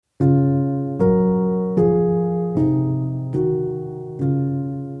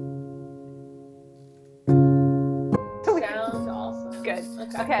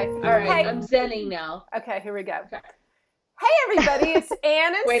right, Okay. I'm zenning now. Okay, here we go. Okay. Hey, everybody, it's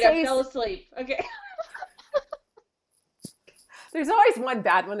Ann and Wait, Stacy. I fell asleep. Okay. There's always one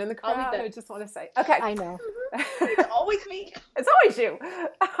bad one in the I'll be crowd. back. I just want to say. Okay. I know. It's always me. It's always you.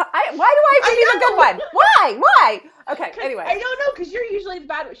 Why do I have to be the good one? Why? Okay, anyway. I don't know, because you're usually the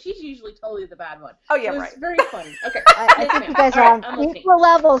bad one. She's usually totally the bad one. Oh, yeah, so right. It's very funny. Okay. I think you guys are on equal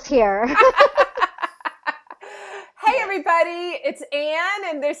levels here. Hey, everybody, it's Ann,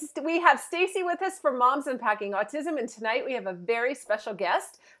 and we have Stacy with us for Moms Unpacking Autism, and tonight we have a very special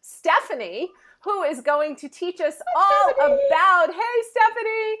guest, Stephanie, who is going to teach us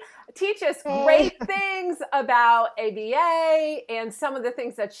teach us great things about ABA and some of the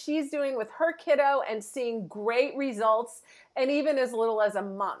things that she's doing with her kiddo and seeing great results, and even as little as a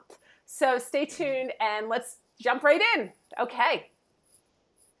month. So stay tuned, and let's jump right in. Okay.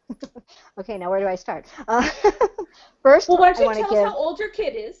 Okay, now where do I start? First, well, why don't I you want to tell give. us how old your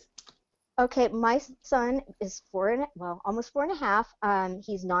kid is? Okay, my son is almost 4.5.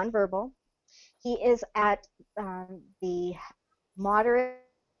 He's nonverbal. He is at the moderate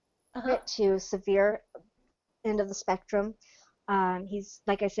to severe end of the spectrum. He's,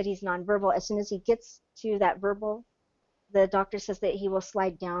 like I said, he's nonverbal. As soon as he gets to that verbal, the doctor says that he will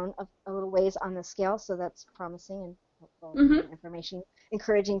slide down a little ways on the scale, so that's promising and helpful information,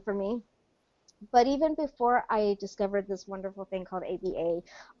 encouraging for me. But even before I discovered this wonderful thing called ABA,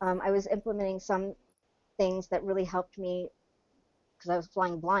 I was implementing some things that really helped me because I was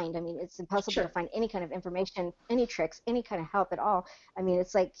flying blind. I mean, it's impossible to find any kind of information, any tricks, any kind of help at all. I mean,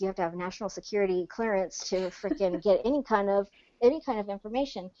 it's like you have to have national security clearance to freaking get any kind of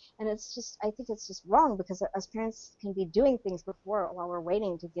information. And it's just, I think it's just wrong because us parents can be doing things before while we're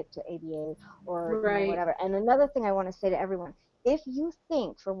waiting to get to ABA or whatever. And another thing I want to say to everyone, if you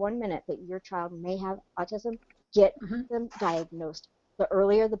think for 1 minute that your child may have autism, get them diagnosed. The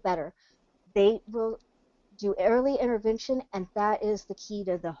earlier, the better. They will do early intervention, and that is the key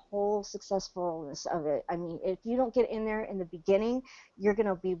to the whole successfulness of it. I mean, if you don't get in there in the beginning, you're going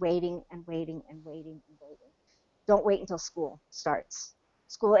to be waiting and waiting and waiting and waiting. Don't wait until school starts.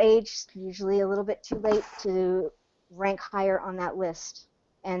 School age, usually a little bit too late to rank higher on that list.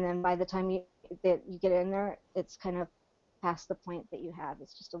 And then by the time you get in there, it's kind of past the point that you have.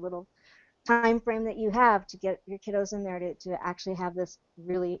 It's just a little time frame that you have to get your kiddos in there to actually have this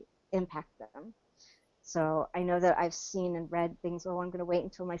really impact them. So I know that I've seen and read things, I'm going to wait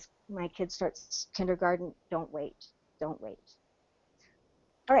until my kid starts kindergarten. Don't wait.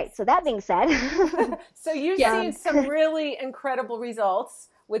 All right, so that being said. So you've seen some really incredible results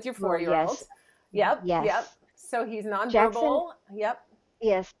with your 4-year-old. Yes. Yep. So he's nonverbal.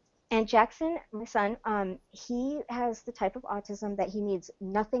 Yes. And Jackson, my son, he has the type of autism that he needs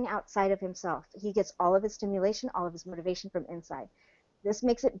nothing outside of himself. He gets all of his stimulation, all of his motivation from inside. This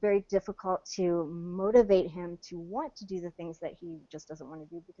makes it very difficult to motivate him to want to do the things that he just doesn't want to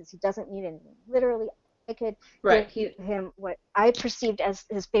do because he doesn't need anything. Literally, I could give him what I perceived as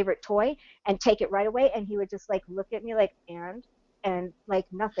his favorite toy and take it right away, and he would just like look at me like and like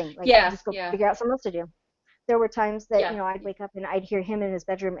nothing, like just go figure out something else to do. There were times that I'd wake up and I'd hear him in his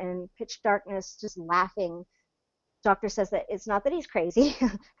bedroom in pitch darkness just laughing. Doctor says that it's not that he's crazy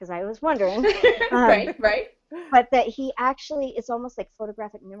because I was wondering. Right. But that he actually, it's almost like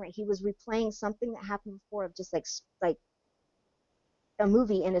photographic memory. He was replaying something that happened before, of just like a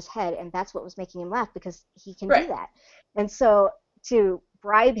movie in his head, and that's what was making him laugh because he can do that. And so to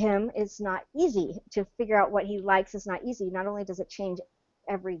bribe him is not easy. To figure out what he likes is not easy. Not only does it change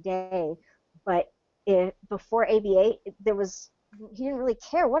every day, but before ABA, he didn't really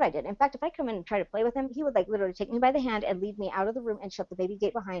care what I did. In fact, if I come in and try to play with him, he would like literally take me by the hand and lead me out of the room and shut the baby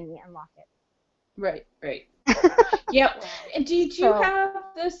gate behind me and lock it. Right. Yep. And did you have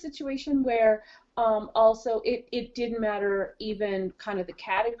the situation where also it didn't matter even kind of the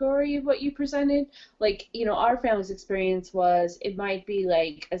category of what you presented? Like, our family's experience was it might be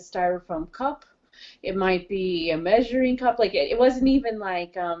like a styrofoam cup. It might be a measuring cup. Like it wasn't even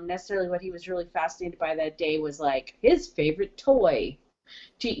like necessarily what he was really fascinated by that day was like his favorite toy.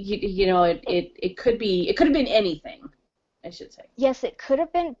 It could have been anything, I should say. Yes, it could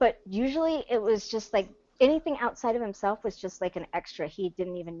have been, but usually it was just like anything outside of himself was just like an extra. He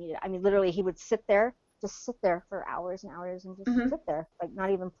didn't even need it. I mean, literally, he would sit there for hours and hours and just sit there, like not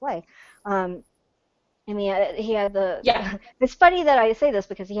even play. I mean, he had it's funny that I say this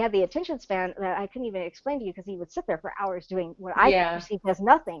because he had the attention span that I couldn't even explain to you because he would sit there for hours doing what I perceived as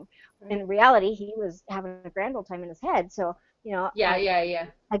nothing. In reality, he was having a grand old time in his head. So, again,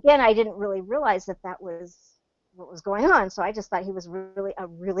 I didn't really realize that was what was going on. So I just thought he was really a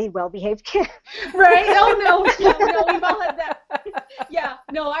really well-behaved kid. Right? Oh, no, we've all had that. Yeah,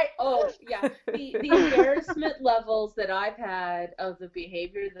 no, the embarrassment levels that I've had of the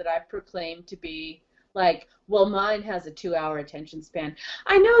behavior that I've proclaimed to be like, well, mine has a 2-hour attention span.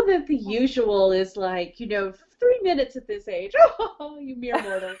 I know that the usual is like, 3 minutes at this age. Oh, you mere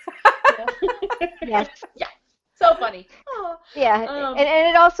mortals. Yes. Yeah, so funny. Oh, Yeah, and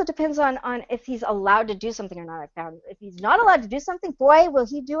it also depends on if he's allowed to do something or not. I found if he's not allowed to do something, boy, will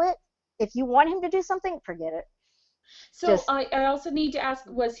he do it. If you want him to do something, forget it. So I also need to ask,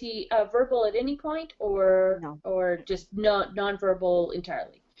 was he verbal at any point, or No. just nonverbal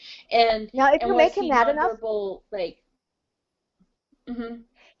entirely? And Now, if and you was make him he mad enough, nonverbal like? Mm-hmm.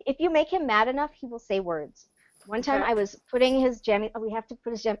 if you make him mad enough, he will say words. One time Okay. I was putting his jammies, we have to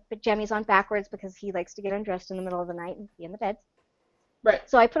put his jammies on backwards because he likes to get undressed in the middle of the night and be in the bed. Right.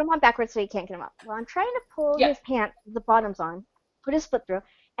 So I put him on backwards so he can't get him up. Well, I'm trying to pull Yeah. his pants, the bottoms on, put his foot through,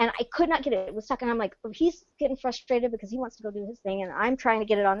 and I could not get it. It was stuck, and I'm like, oh, he's getting frustrated because he wants to go do his thing, and I'm trying to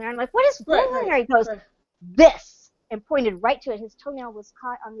get it on there. I'm like, what is going on there? He goes, this, and pointed right to it. His toenail was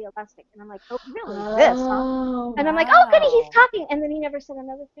caught on the elastic, and I'm like, oh, really, this, huh? And I'm like, oh, goody, he's talking, and then he never said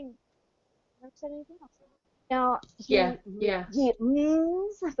another thing. Never said anything else. Now, he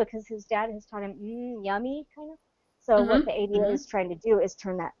because his dad has taught him yummy, kind of. So what the ABA is trying to do is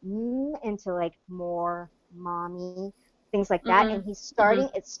turn that into like more mommy, things like that. And he's starting,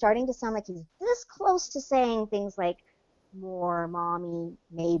 it's starting to sound like he's this close to saying things like more mommy,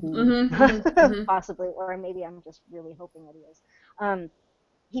 maybe, possibly, or maybe I'm just really hoping that he is.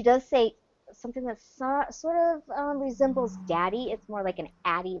 He does say something that sort of resembles daddy. It's more like an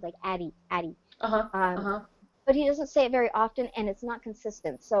addy, like addy. But he doesn't say it very often, and it's not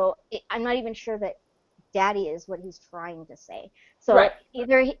consistent. So I'm not even sure that daddy is what he's trying to say. So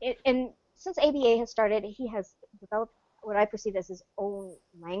either and since ABA has started, he has developed what I perceive as his own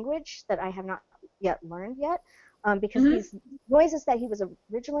language that I have not yet learned yet, because these noises that he was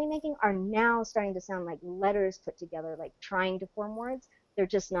originally making are now starting to sound like letters put together, like trying to form words. They're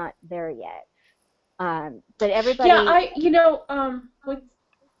just not there yet. But everybody. Yeah,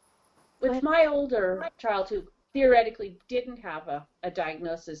 with my older child who theoretically didn't have a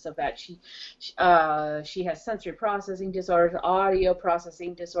diagnosis of that. She has sensory processing disorders, audio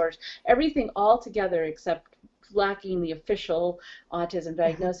processing disorders, everything all together except lacking the official autism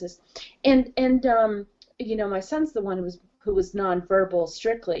diagnosis. And my son's the one who was nonverbal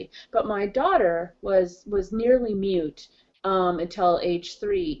strictly, but my daughter was nearly mute until age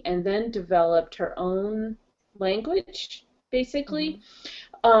 3, and then developed her own language, basically.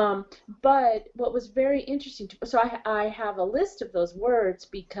 But what was very interesting, so I have a list of those words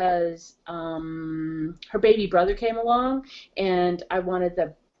because her baby brother came along, and I wanted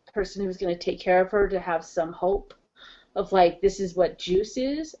the person who was going to take care of her to have some hope of like, this is what juice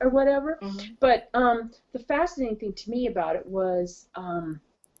is or whatever. But the fascinating thing to me about it was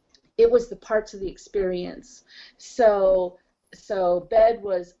the parts of the experience. So bed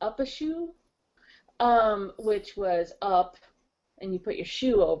was up a shoe, which was up, and you put your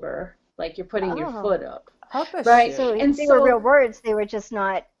shoe over, like you're putting your foot up. Right? So they were real words, they were just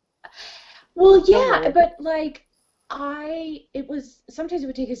not. Well, yeah, but like sometimes it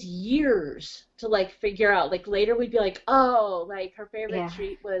would take us years to like figure out. Like later we'd be like, oh, like her favorite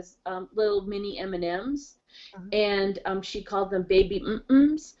treat was little mini M&Ms, and she called them baby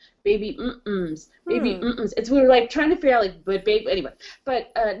mm-ms, baby mm-ms, baby mm-ms. And so we were like trying to figure out like, but baby, anyway,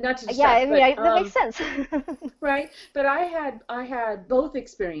 but not to distract, that makes sense. Right, but I had both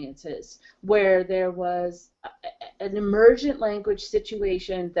experiences where there was an emergent language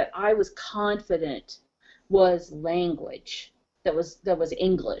situation that I was confident was language, that was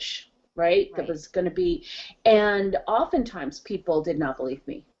English, right? That was going to be, and oftentimes people did not believe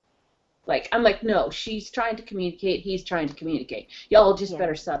me. Like, I'm like, no, she's trying to communicate, he's trying to communicate. Y'all just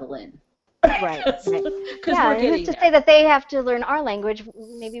better settle in. Right. Because we're getting to say that they have to learn our language,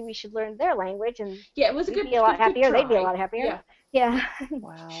 maybe we should learn their language, and it was a good, be a lot happier. They'd be a lot happier. Yeah.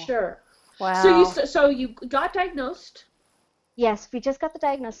 Wow. Sure. Wow. So you got diagnosed. Yes, we just got the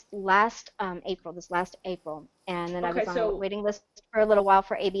diagnosis last April, and then I was on a waiting list for a little while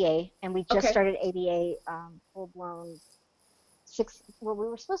for ABA, and we just started ABA full-blown 6. Well, we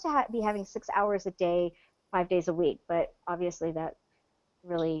were supposed to be having 6 hours a day, 5 days a week, but obviously that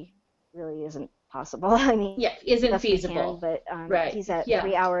really isn't possible. I mean, isn't feasible. But he's at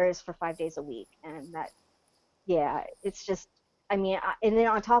 3 hours for 5 days a week, and that, it's just. I mean, and then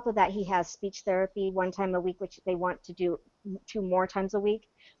on top of that, he has speech therapy 1 time a week, which they want to do 2 more times a week.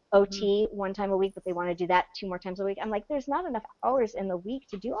 OT 1 time a week, but they want to do that 2 more times a week. I'm like, there's not enough hours in the week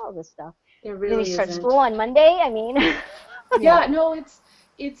to do all this stuff. There really then he starts isn't. School on Monday. I mean, no,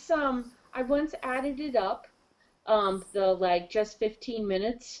 it's I once added it up, the like just 15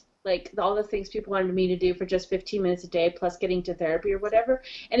 minutes, like all the things people wanted me to do for just 15 minutes a day, plus getting to therapy or whatever,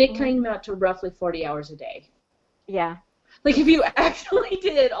 and it Hmm. came out to roughly 40 hours a day. Yeah. Like if you actually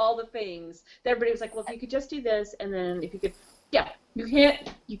did all the things, everybody was like, well, if you could just do this, and then if you could, yeah,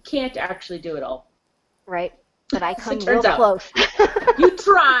 you can't actually do it all. Right. But I It come real turns out. close. You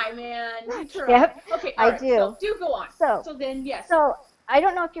try, man. You try. Yep, Okay, all I right. So do. do go on. So, So then, yes. so I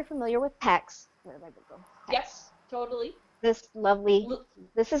don't know if you're familiar with PECS. Where did I go? Yep. PECS. Totally. This lovely, L-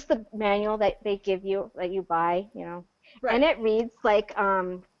 this is the manual that they give you, that you buy, and right. it reads like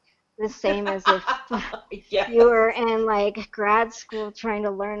the same as if you Yes. were in like grad school trying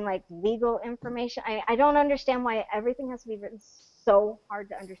to learn like legal information. I don't understand why everything has to be written so hard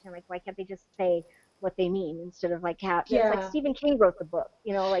to understand. Like, why can't they just say what they mean instead of like how it's like Yeah. Stephen King wrote the book,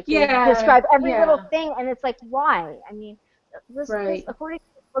 like they Yeah. describe every little Yeah. thing, and it's like, why? I mean, this Right. according to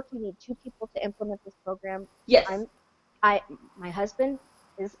this book, you need two people to implement this program. Yes. I'm I My husband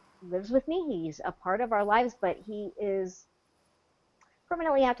is lives with me. He's a part of our lives, but he is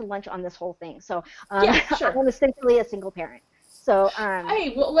permanently out to lunch on this whole thing. So Yeah. Sure. I'm essentially a single parent. So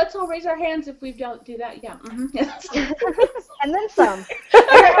Hey, well, let's all raise our hands if we don't do that. Yeah. Yes. and then some.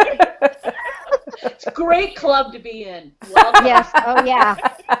 It's a great club to be in. Welcome. Yes. Oh yeah.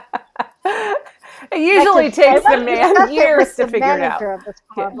 It usually takes the man years to the figure it out. manager of this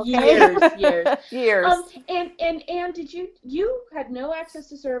club. Okay. Years. Years. And did you had no access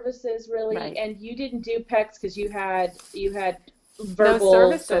to services really, Right. and you didn't do PECs because you had No verbal.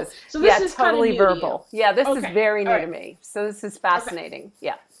 services. So this Yeah, is totally kind of new verbal. Yeah, this to you. is Okay. very All new to right. me. So this is Okay. fascinating.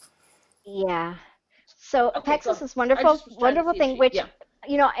 Yeah. Yeah. So Okay. PECS Go is ahead. this I wonderful, just was trying to wonderful see if thing, she. which Yeah.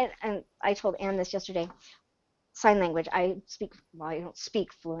 and I told Anne this yesterday. Sign language. I don't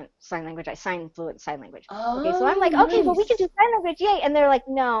speak fluent sign language. I sign fluent sign language. Okay, so I'm Oh, like, okay, well, we can do nice. sign language, yay. And they're like,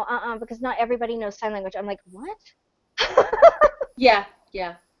 no, because not everybody knows sign language. I'm like, what? Yeah.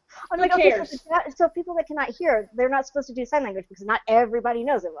 Yeah. I'm Who like, okay, so cares? so people that cannot hear, they're not supposed to do sign language because not everybody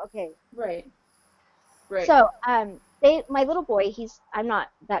knows it. Okay. Right. Right. So, my little boy, I'm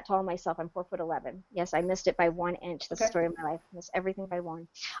not that tall myself. I'm 4'11". Yes, I missed it by 1 inch. That's the Okay. story of my life. I missed everything by one.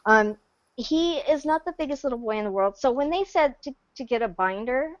 Um, he is not the biggest little boy in the world. So when they said to get a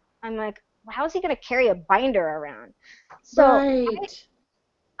binder, I'm like, well, how is he going to carry a binder around? So Right.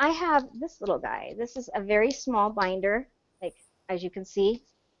 I have this little guy. This is a very small binder, like as you can see.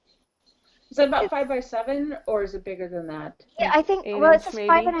 Is that about It's 5 by 7, or is it bigger than that? Yeah, Like I think. eight Well, it inch says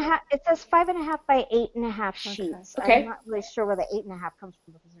five maybe. and a half. It says 5.5 by 8.5 Okay. sheets. I'm Okay. not really sure where the 8.5 comes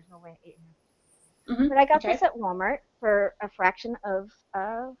from because there's no way 8.5. Mhm. But I got this Okay. at Walmart for a fraction of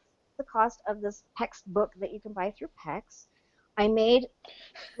the cost of this PEX book that you can buy through PEX. I made.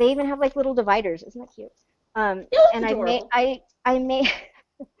 They even have like little dividers. Isn't that cute? Yeah, that's And I made. adorable. I made.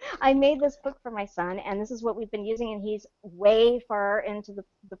 I made this book for my son, and this is what we've been using. And he's way far into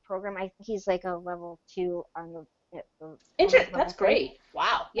the program. I think he's like a level 2 on the almost That's level 3. great.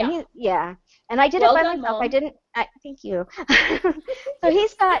 Wow. And Yeah. yeah, and I did it Well by done, myself. I Mom. didn't. Thank you. So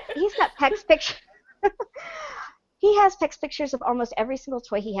Yes. he's got Peck's picture. He has Peck's pictures of almost every single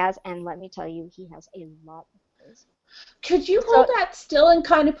toy he has, and let me tell you, he has a lot of toys. Could you So hold that still and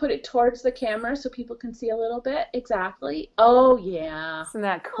kind of put it towards the camera so people can see a little bit? Exactly. Oh, yeah. Isn't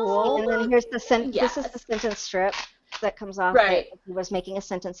that and cool? then Oh, here's this is the yes. sentence strip that comes off that Right. if he was making a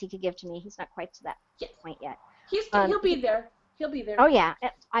sentence he could give to me. He's not quite to that Yes. point yet. He'll be there. He'll be there. Oh yeah,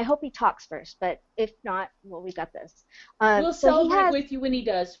 I hope he talks first, but if not, well, we got this. We'll So he celebrate has with you when he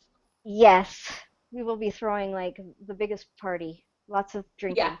does. Yes, we will be throwing like the biggest party, lots of Yeah.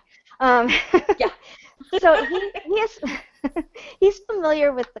 drinking. Um, Yeah. so he is he's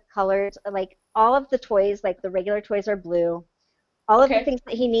familiar with the colors, like all of the toys, like the regular toys are blue. All of the Okay. things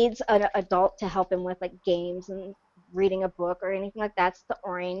that he needs an adult to help him with, like games and reading a book or anything like that's the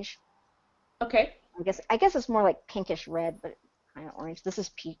orange. Okay. I guess it's more like pinkish red, but kind of orange. This is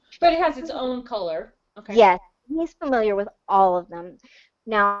peach. But it has its own color. Okay. Yes, he's familiar with all of them.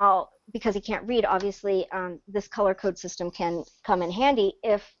 Now, because he can't read, obviously, this color code system can come in handy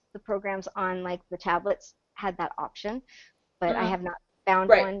if the programs on like the tablets had that option. But I Mm-hmm. have not found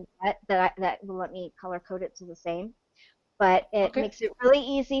Right. one yet that will let me color code it to the same. But it Okay. makes it really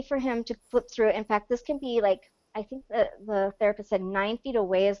easy for him to flip through. In fact, this can be like I think the therapist said 9 feet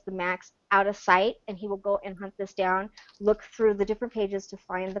away is the max out of sight, and he will go and hunt this down, look through the different pages to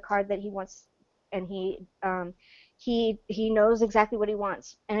find the card that he wants, and he knows exactly what he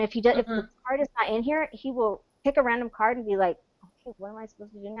wants. And if the Mm-hmm. card is not in here, he will pick a random card and be like, okay, what am I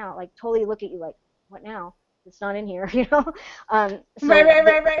supposed to do now? Like totally look at you like, what now? It's not in here, you know. Right. So Right.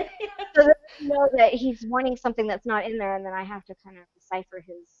 Right. Right. so that I know that he's wanting something that's not in there, and then I have to kind of decipher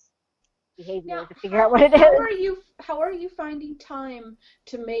his behavior Now, to figure out what it is. how are you finding time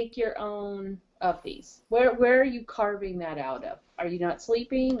to make your own of these? Where are you carving that out of? Are you not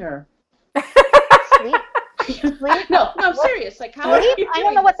sleeping or Sleep. Sleep. No, I'm serious. Like how are Sleep? you I don't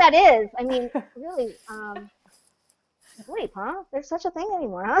doing know what this? that is. I mean, really, sleep, huh? There's such a thing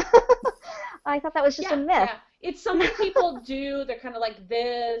anymore, huh? I thought that was just a Yeah, myth. yeah. It's something people do. They're kind of like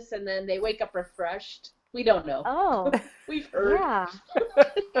this, and then they wake up refreshed. We don't know. Oh, We've heard. yeah.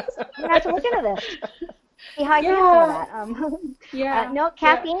 I'm gonna have to look into this. See how I can get some of Yeah, that. yeah, No,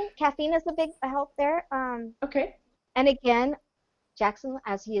 yeah. caffeine is a big help there. Okay. And again, Jackson,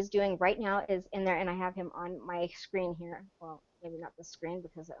 as he is doing right now, is in there, and I have him on my screen here. Well, maybe not the screen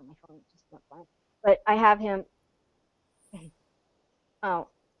because my phone just went blank. But I have him. Oh,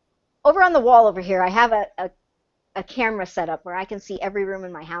 over on the wall over here, I have a camera set up where I can see every room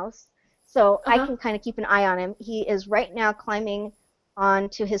in my house. So I Uh-huh. can kind of keep an eye on him. He is right now climbing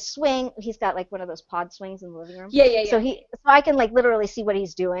onto his swing. He's got like one of those pod swings in the living room. Yeah, yeah, yeah. So I can like literally see what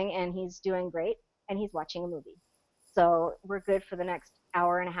he's doing, and he's doing great, and he's watching a movie. So we're good for the next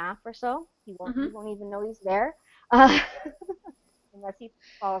hour and a half or so. He Mm-hmm. won't even know he's there, uh, unless he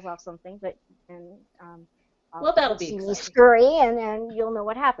falls off something. But then Well, that'll you'll be see me exciting. scurry, and you'll know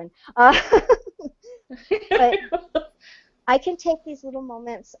what happened. But I can take these little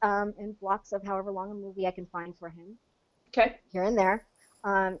moments in blocks of however long a movie I can find for him Okay. here and there.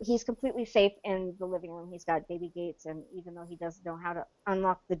 He's completely safe in the living room. He's got baby gates, and even though he doesn't know how to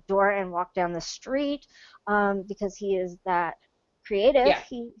unlock the door and walk down the street, because he is that creative, Yeah.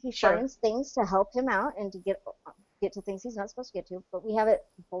 he Sure. finds things to help him out and to get to things he's not supposed to get to. But we have it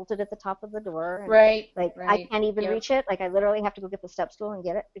bolted at the top of the door, and Right. like I Right. can't even Yep. reach it. Like I literally have to go get the step stool and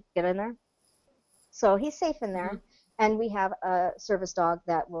get in there. So he's safe in Mm-hmm. there. And we have a service dog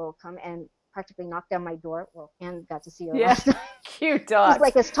that will come and practically knock down my door. Well, Anne got to see her Yeah. last night. Cute He's dogs.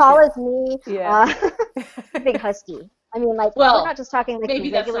 like as tall as me, Yeah. big husky. I mean, like, we're not Well, just talking like the maybe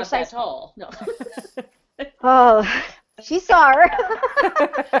that's regular not that size. tall. No. Oh, she saw her.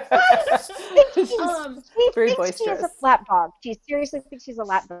 She Very thinks she is a boisterous. lap dog. She seriously thinks she's a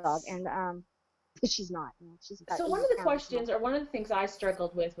lap dog, and she's not. You know, she's about So one 80 of the pounds. questions, or one of the things I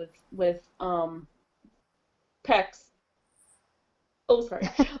struggled with Pecs. Oh, sorry.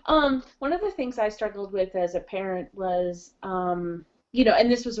 One of the things I struggled with as a parent was, and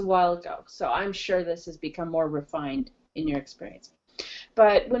this was a while ago, so I'm sure this has become more refined in your experience.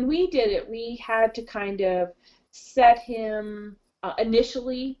 But when we did it, we had to kind of set him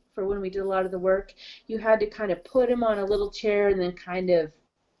initially for when we did a lot of the work. You had to kind of put him on a little chair and then kind of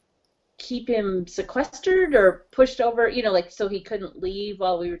keep him sequestered or pushed over, like so he couldn't leave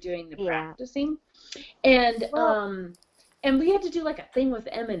while we were doing the Yeah. practicing. And Well, and we had to do like a thing with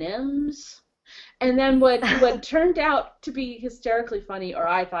M&Ms. And then what turned out to be hysterically funny, or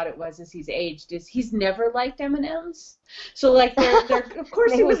I thought it was as he's aged, is he's never liked M&Ms. So like they're of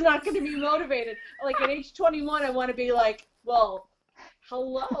course he was not going to be motivated. Like at age 21, I want to be like, well,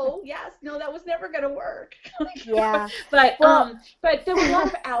 hello, yes, no, that was never going to work. yeah. But Well, but there were a lot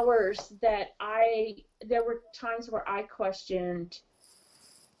of hours that there were times where I questioned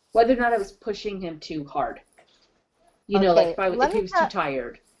whether or not I was pushing him too hard. Like okay. if he was too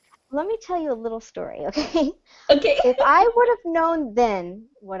tired. Let me tell you a little story, okay? Okay. If I would have known then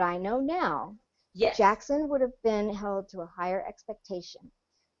what I know now, Yes. Jackson would have been held to a higher expectation.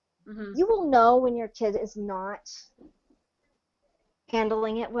 Mm-hmm. You will know when your kid is not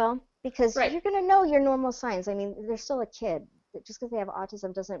handling it well because Right. you're going to know your normal signs. I mean, they're still a kid. Just because they have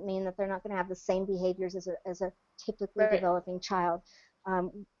autism doesn't mean that they're not going to have the same behaviors as a typically Right. developing child.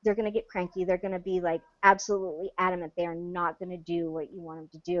 They're going to get cranky. They're going to be like absolutely adamant they are not going to do what you want them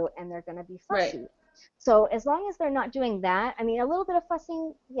to do, and they're going to be fussy. Right. So as long as they're not doing that, I mean, a little bit of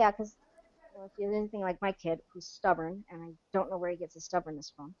fussing, yeah, because if you're anything like my kid who's stubborn, and I don't know where he gets his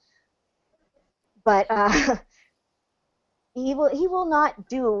stubbornness from, but he will not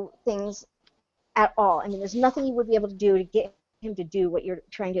do things at all. I mean, there's nothing you would be able to do to get him to do what you're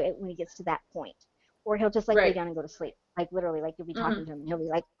trying to do when he gets to that point. Or he'll just like lay Right. down and go to sleep. Like literally, like you'll be Mm-hmm. talking to him and he'll be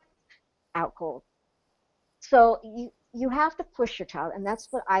like out cold. So you have to push your child, and that's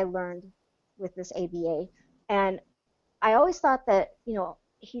what I learned with this ABA. And I always thought that,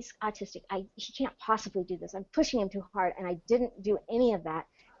 he's autistic. He can't possibly do this. I'm pushing him too hard, and I didn't do any of that.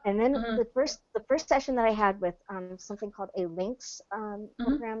 And then Mm-hmm. the first session that I had with something called a Links Mm-hmm.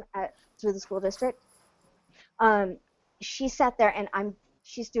 program through the school district, she sat there and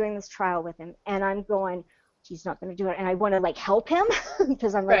she's doing this trial with him, and I'm going, he's not going to do it, and I want to like help him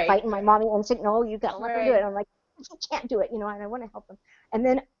because I'm like Right. fighting my mommy instinct. No, you got to let him do it. Right. And I'm like, he can't do it, and I want to help him. And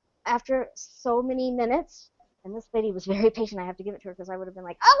then after so many minutes, And this lady was very patient. I have to give it to her because I would have been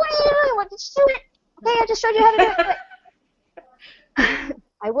like, oh, what are you doing? What did you do it? Okay, I just showed you how to do it.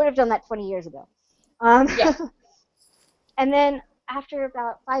 I would have done that 20 years ago. Yeah. And then after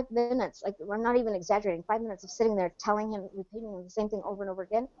about 5 minutes, like I'm not even exaggerating, 5 minutes of sitting there telling him, repeating him the same thing over and over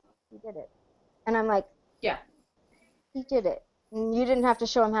again, he did it. And I'm like, Yeah. he did it. And you didn't have to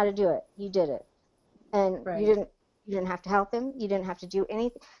show him how to do it. You did it. And Right. you didn't have to help him. You didn't have to do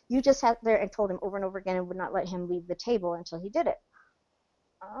anything. You just sat there and told him over and over again and would not let him leave the table until he did it.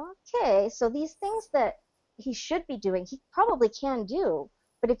 Okay, so these things that he should be doing, he probably can do.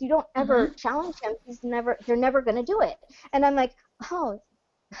 But if you don't ever challenge him, you're never going to do it. And I'm like, oh,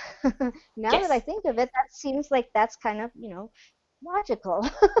 now Yes. that I think of it, that seems like that's kind of, logical.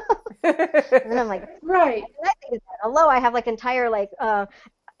 And I'm like, Right. although I have like entire like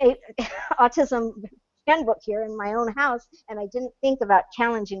autism handbook here in my own house, and I didn't think about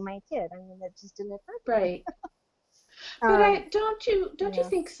challenging my kid. I mean, that just didn't occur to me. Right. But don't you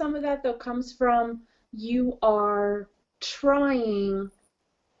think some of that though comes from you are trying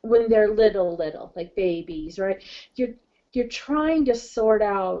when they're little, like babies, right? You're trying to sort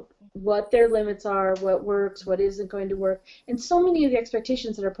out what their limits are, what works, what isn't going to work, and so many of the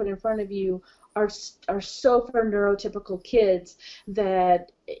expectations that are put in front of you are so for neurotypical kids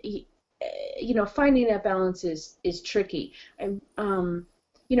that finding that balance is tricky. And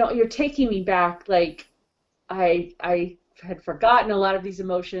you're taking me back, like I had forgotten a lot of these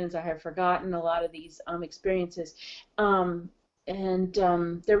emotions. I had forgotten a lot of these experiences. And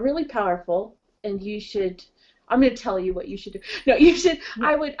they're really powerful, and you should. I'm going to tell you what you should do. No, you should.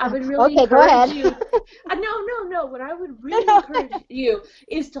 I would really encourage you. No. What I would really encourage you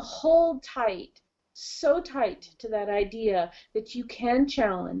is to hold tight, so tight to that idea that you can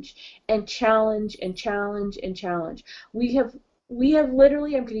challenge and challenge and challenge and challenge. We have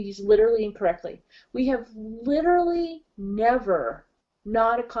literally. I'm going to use literally incorrectly. We have literally never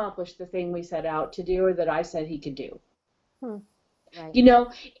not accomplished the thing we set out to do or that I said he could do. Right.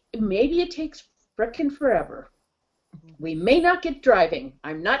 Maybe it takes frickin' forever. We may not get driving.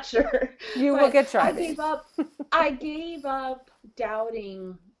 I'm not sure. You will get driving. I gave up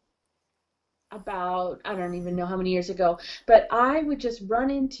doubting about, I don't even know how many years ago, but I would just run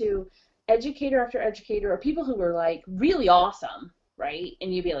into educator after educator or people who were like really awesome, right?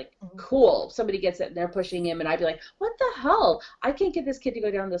 And you'd be like, cool. Somebody gets it and they're pushing him, and I'd be like, what the hell? I can't get this kid to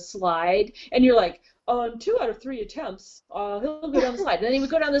go down the slide. And you're like, on 2 out of 3 attempts, he'll go down the slide. And then he would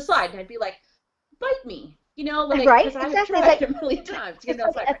go down the slide, and I'd be like, bite me. Right? Because exactly. I've tried a million times to get down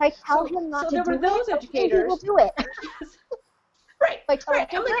the slide. If I tell him not to do those it, educators, he will do it. Right. I'm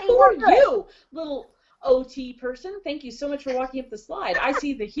like, who are you, little OT person? Thank you so much for walking up the slide. I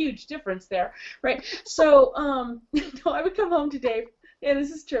see the huge difference there, right? So, I would come home to Dave, and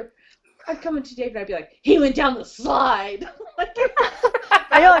this is true. I'd come into Dave and I'd be like, he went down the slide.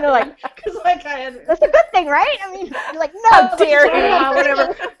 I don't know, like, because that's a good thing, right? I mean, you're like, no, how dare you,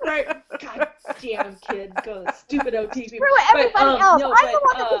 whatever, right? God damn kid, go stupid OT people. Screw everybody else. No, I'm the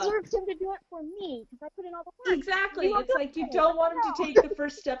one that deserves him to do it for me because I put in all the work. Exactly. It's like you don't want him to take the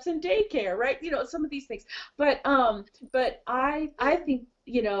first steps in daycare, right? Some of these things. But I think,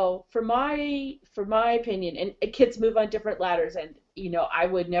 for my opinion, and kids move on different ladders, and I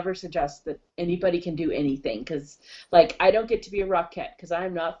would never suggest that anybody can do anything because, like, I don't get to be a rockette because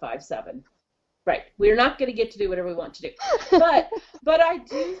I'm not 5'7". Right. We're not going to get to do whatever we want to do. But I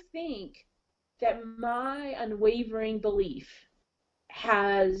do think that my unwavering belief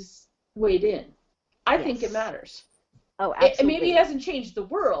has weighed in. I think it matters. Oh, absolutely. Maybe it hasn't changed the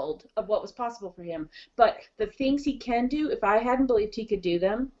world of what was possible for him, but the things he can do, if I hadn't believed he could do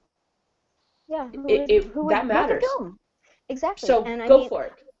them, that matters. Exactly. So go for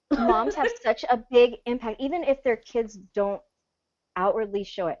it. Moms have such a big impact, even if their kids don't outwardly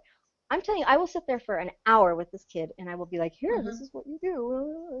show it. I'm telling you, I will sit there for an hour with this kid, and I will be like, here, this is what you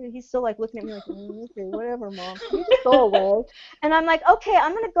do. He's still like looking at me like, okay, whatever, Mom. You just go away. And I'm like, okay,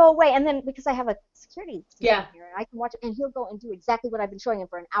 I'm going to go away. And then because I have a security system here, and I can watch it, and he'll go and do exactly what I've been showing him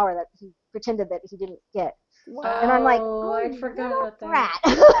for an hour that he pretended that he didn't get. Wow. And I'm like, I forgot about that.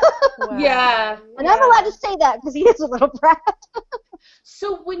 Brat. Wow. Yeah. And I'm allowed to say that because he is a little brat.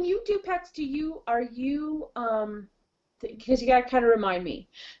 So when you do PECs, are you because you got to kind of remind me.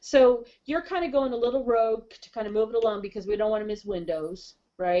 So you're kind of going a little rogue to kind of move it along because we don't want to miss windows,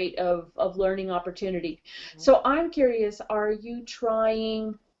 right, of learning opportunity. So I'm curious, are you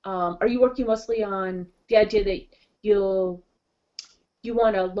working mostly on the idea that you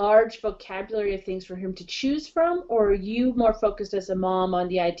want a large vocabulary of things for him to choose from, or are you more focused as a mom on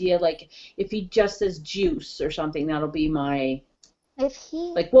the idea, like, if he just says juice or something, that'll be my... If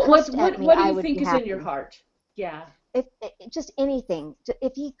he like, what do you think is in your heart? Yeah. If just anything,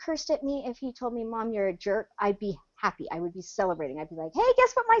 if he cursed at me, if he told me, "Mom, you're a jerk," I'd be happy. I would be celebrating. I'd be like, "Hey,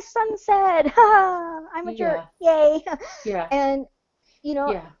 guess what my son said? I'm a jerk! Yeah. Yay!" Yeah. And you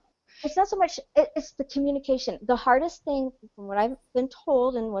know, Yeah. it's not so much. It's the communication. The hardest thing, from what I've been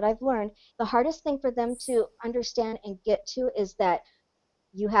told and what I've learned, the hardest thing for them to understand and get to is that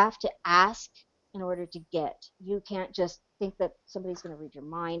you have to ask in order to get. You can't just think that somebody's going to read your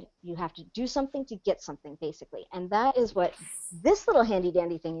mind. You have to do something to get something, basically. And that is what this little handy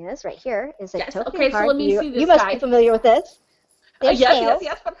dandy thing is right here, is a Yes. token Okay, so card. let me You see you this, must be guys. familiar with this. They're Yes, yes, snails.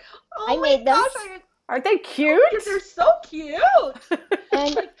 yes. I Oh my made them. gosh, Aren't they cute? oh, they're so cute.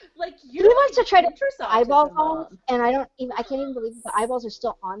 And Like he you're wants to like try to Pinterest eyeball autism on, mom. and I can't even believe the eyeballs are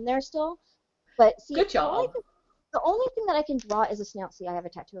still on there still. But see, Good job. the only thing that I can draw is a snail. See, I have a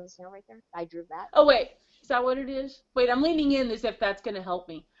tattoo of a snail right there. I drew that. Oh wait, is that what it is? Wait, I'm leaning in as if that's gonna help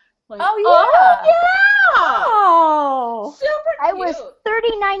me. Like, Oh oh yeah. yeah, Oh. super I cute. was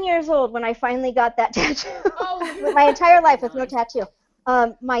 39 years old when I finally got that tattoo. Oh, With my entire life with no 39.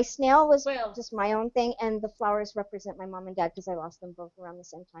 tattoo. My snail was Well, just my own thing, and the flowers represent my mom and dad because I lost them both around the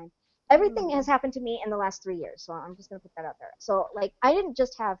same time. Everything has happened to me in the last 3 years, so I'm just gonna put that out there. So, like, I didn't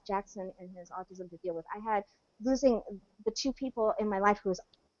just have Jackson and his autism to deal with. I had losing the two people in my life who's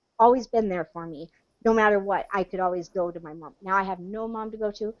always been there for me. No matter what, I could always go to my mom. Now I have no mom to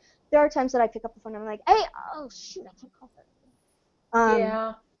go to. There are times that I pick up the phone and I'm like, "Hey, oh shoot, I can't call her."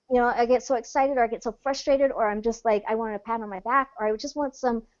 yeah, I get so excited or I get so frustrated or I'm just like, I want a pat on my back or I just want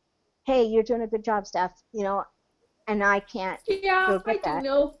some, "Hey, you're doing a good job, Steph," and I can't yeah, go I get do that.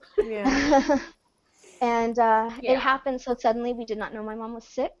 know. Yeah. And it Yeah. happened so suddenly. We did not know my mom was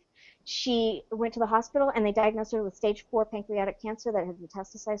sick. She went to the hospital and they diagnosed her with stage 4 pancreatic cancer that had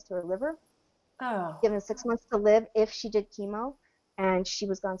metastasized to her liver, Oh. given 6 months to live if she did chemo, and she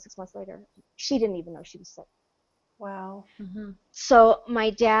was gone 6 months later. She didn't even know she was sick. Wow. Mm-hmm. So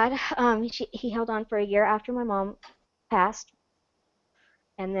my dad, he held on for a year after my mom passed,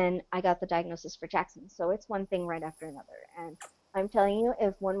 and then I got the diagnosis for Jackson. So it's one thing right after another. And I'm telling you,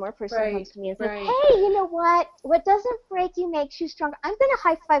 if one more person Right, comes to me and says, right. "Hey, you know what? What doesn't break you makes you stronger," I'm gonna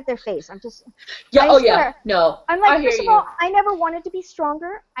high five their face. Yeah. I Oh yeah. swear. No, I'm I like, hear first of you. all, I never wanted to be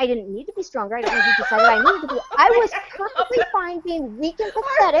stronger. I didn't need to be stronger. I don't know who decided I needed to be. I was perfectly fine being weak and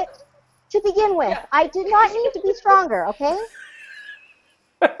pathetic to begin with. Yeah. I did not need to be stronger, okay?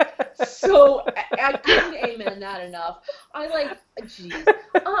 So I couldn't amen that enough. I like, geez.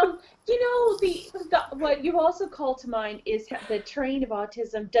 The what you also call to mind is the train of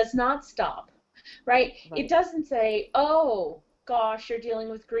autism does not stop, right? It Right. doesn't say, oh gosh, you're dealing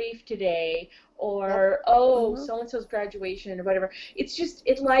with grief today, Yep. or oh, Mhm. so and so's graduation, or whatever. It's just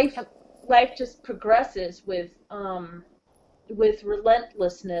life just progresses with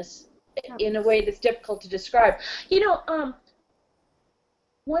relentlessness Yep. in a way that's difficult to describe. You know,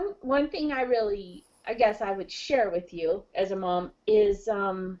 one thing I guess I would share with you as a mom is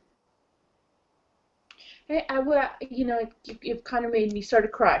I would you've kind of made me sort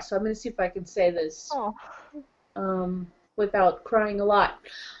of cry, so I'm going to see if I can say this Oh, without crying a lot.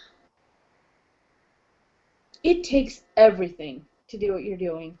 It takes everything to do what you're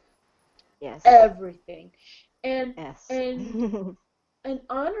doing, yes. everything, and Yes. and and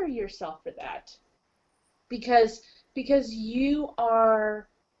honor yourself for that because you are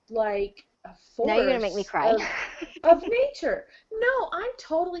like a Now you're gonna make me force cry. of nature. No, I'm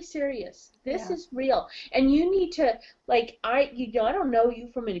totally serious. This Yeah. is real. And you need to like I don't know you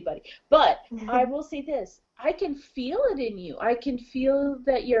from anybody, but I will say this. I can feel it in you. I can feel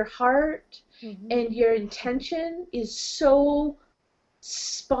that your heart Mhm. and your intention is so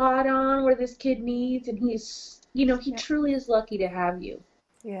spot on where this kid needs and he Yeah. truly is lucky to have you.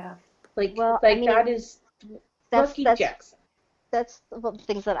 Yeah. Well, I Like that mean, is that's lucky that's Jackson. that's the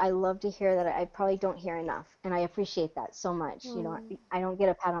things that I love to hear that I probably don't hear enough, and I appreciate that so much. Mm. I don't get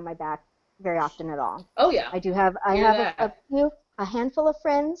a pat on my back very often at all. Oh yeah. I Hear have that. a handful of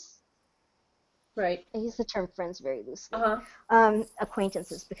friends. Right. I use the term friends very loosely. Uh-huh.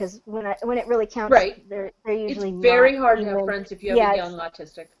 Acquaintances, because when it really counts, Right. they're It's usually not very hard to have even. friends if you have a Yeah, young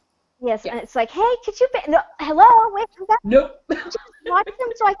autistic. yes, Yeah. and it's like, "Hey, could you no, hello, wait, come back. Nope. Could you just watch them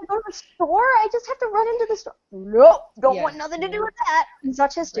so I can go to the store? I just have to run into the store." Nope, don't Yeah. want nothing to do Yeah. with that. He's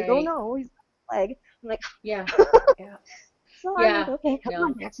autistic. Oh Right. no, he's got a leg. I'm like, Yeah. Yeah. so I'm like, Yeah. okay, come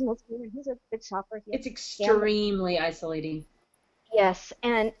on, No. Jackson, let's go. He's a good shopper. He has It's gambling. extremely isolating, Yes,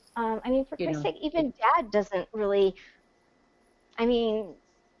 and I mean, for you Christ's know. sake, even Dad doesn't really. I mean,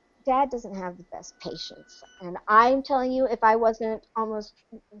 Dad doesn't have the best patience, and I'm telling you, if I wasn't almost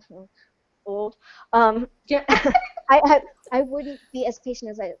old, Yeah. I, I I wouldn't be as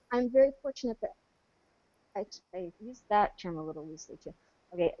patient as I. I'm very fortunate that I use that term a little loosely too.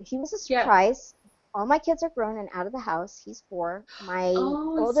 Okay, he was a Yeah. surprise. All my kids are grown and out of the house. He's 4. My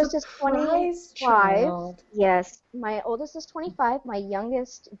Oh, a oldest is surprise 25. child. Yes, my oldest is 25. My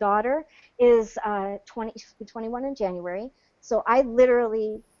youngest daughter is 20, she'll be 21 in January. So I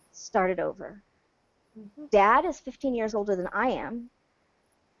literally started over. Mhm. Dad is 15 years older than I am.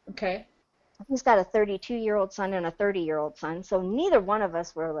 Okay. He's got a 32-year-old son and a 30-year-old son. So neither one of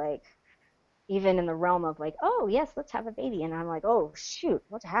us were like even in the realm of like, oh yes, let's have a baby. And I'm like, oh shoot,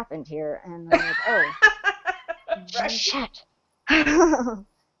 what happened here? And I'm like, oh Right. shit.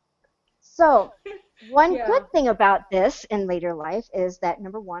 So one Yeah. good thing about this in later life is that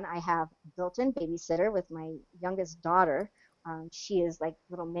number one, I have built-in babysitter with my youngest daughter. She is like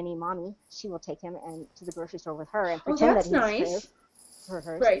little mini mommy. She will take him and to the grocery store with her and Oh, pretend that that's he's his nice. or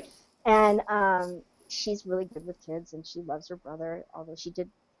hers. Right. And she's really good with kids, and she loves her brother. Although she did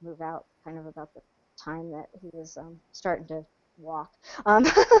move out kind of about the time that he was starting to walk. Um,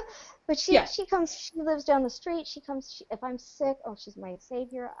 but Yeah. she comes. She lives down the street. She comes. If I'm sick, oh, she's my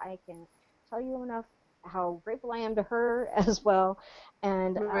savior. I can tell you enough how grateful I am to her as well.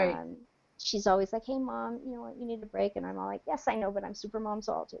 And Right. she's always like, "Hey, mom, you know what? You need a break." And I'm all like, "Yes, I know, but I'm super mom,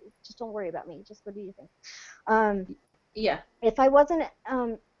 so I'll do. Just don't worry about me. Just what do you think?" Um, Yeah. if I wasn't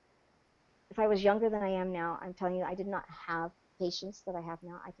if I was younger than I am now, I'm telling you, I did not have patience that I have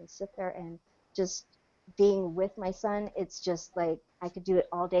now. I can sit there and just being with my son. It's just like I could do it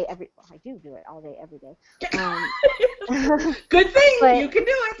all day, well, I do it all day, every day. Um, Good thing but you can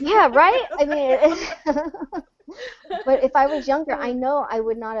do yeah, right? I mean, it. but if I was younger, I know I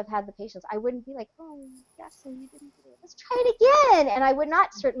would not have had the patience. I wouldn't be like, oh, Jackson, you didn't do it. Let's try it again. And I would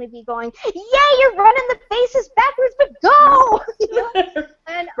not certainly be going, yeah, you're running the bases backwards, but go. You know?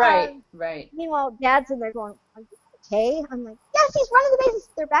 And Right. Right. meanwhile, Dad's in there going, are you okay? I'm like, yes, he's running the bases.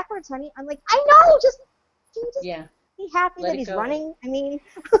 They're backwards, honey. I'm like, I know. Just can you just Yeah. be happy Let that it he's go. running? I mean,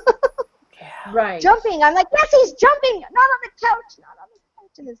 Yeah. Right. jumping. I'm like, yes, he's jumping. Not on the couch. Not on the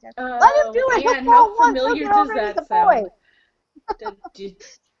couch. And his dad, let him do it. He'll Anne, how fall once. He'll familiar get does over it. He's that a boy. sound? Did,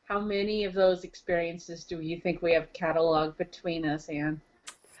 how many of those experiences do you think we have cataloged between us, Anne,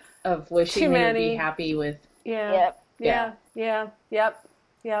 of Too wishing they would be many. happy with? Yeah. Yep. Yeah. Yeah. Yeah. Yep.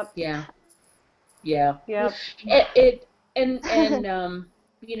 Yep. Yeah. Yeah. Yep. It and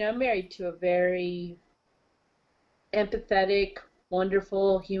I'm married to a very empathetic,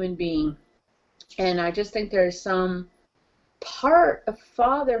 wonderful human being, and I just think there's some part of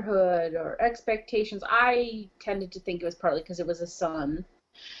fatherhood or expectations. I tended to think it was partly because it was a son,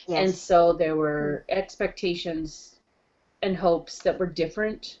 and Yes. so there were expectations and hopes that were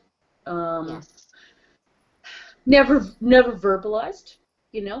different. Um, Yes. never verbalized,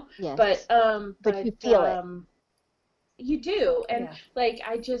 but Yes. But you feel it. you do, and Yeah. like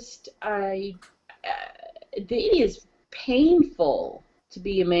it is painful to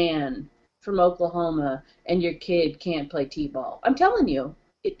be a man from Oklahoma and your kid can't play t-ball. I'm telling you,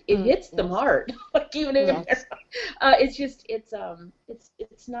 it hits them Yes. hard. Like even if Yes. it's just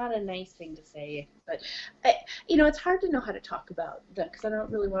it's not a nice thing to say, but it's hard to know how to talk about that because I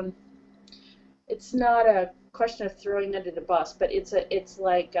don't really want. It's not a question of throwing under the bus, but it's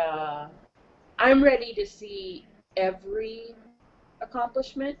like I'm ready to see every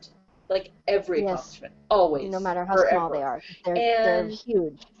accomplishment, like every Yes. accomplishment, No always, matter how small they forever. are, they're And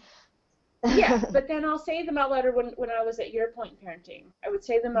huge. yeah, but then I'll say them out loud. Or when I was at your point in parenting, I would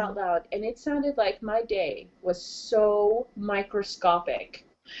say them out loud, and it sounded like my day was so microscopic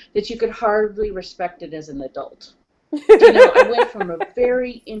that you could hardly respect it as an adult. I went from a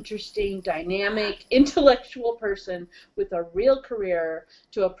very interesting, dynamic, intellectual person with a real career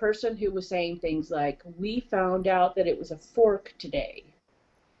to a person who was saying things like, "We found out that it was a fork today."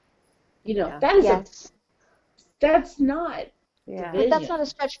 Yeah. That is Yes. that's not Yeah. But that's not a division.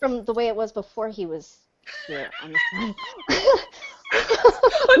 stretch from the way it was before he was here on this planet.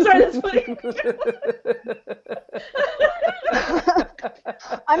 I'm sorry, that's funny.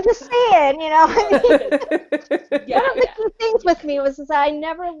 I'm just saying, I mean, one Yeah, of the yeah, key things yeah, with me was that I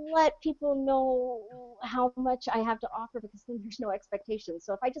never let people know how much I have to offer because then there's no expectations.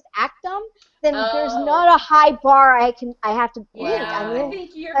 So if I just act them, then there's Oh, not a high bar I have to meet. I yeah. I mean, Wow.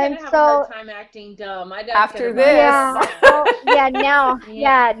 think you're and gonna have a hard so time acting dumb. I don't get After about this. yeah, that. well, yeah, now, Yeah,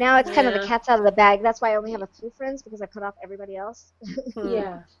 yeah, now it's kind of the yeah, cat's out of the bag. That's why I only have a few friends because I cut off everybody else. Hmm.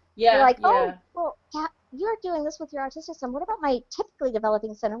 yeah, They're yeah, like, oh, yeah, well, yeah, you're doing this with your autistic son. What about my typically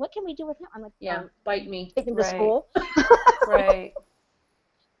developing son? And what can we do with him? I'm like, yeah. Bite me. take him to Right. school. Right.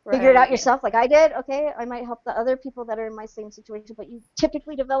 Figure it out Right. Yeah, yourself, like I did. Okay, I might help the other people that are in my same situation, but you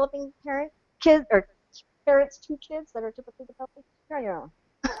typically developing kids or parents to kids that are typically developing, you're on your own.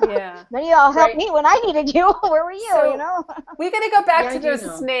 Yeah. None of y'all helped Right. me when I needed you. Where were you? So You know? we got to go back Yeah, I to do the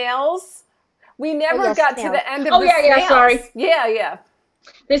know. snails. We Oh never yes, got to snails. the end of Oh the yeah, yeah. snails. Sorry. Yeah, yeah.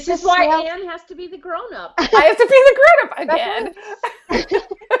 This The is why snails. Anne has to be the grown up. I have to be the grown up That's again. right.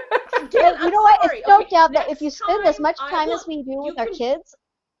 Again, But you I'm know what? It's sorry. no Okay, doubt that if you next spend as time much I time as look. we do You with our can. kids,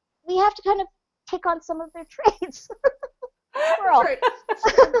 we have to kind of take on some of their traits. That's Squirrel, right.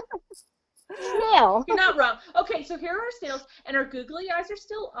 snail. You're not wrong. Okay, so here are our snails, and our googly eyes are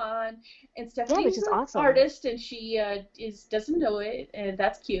still on. And Yeah, which Stephanie's is an awesome. artist, and she doesn't know it, and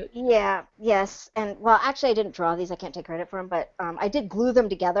that's cute. Yeah, yes. And well, actually, I didn't draw these. I can't take credit for them, but I did glue them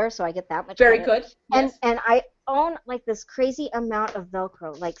together, so I get that much Very credit. good. And Yes. and I own like this crazy amount of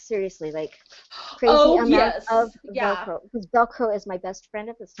Velcro, like seriously, like crazy Oh amount of yes. Yeah. Velcro because Velcro is my best friend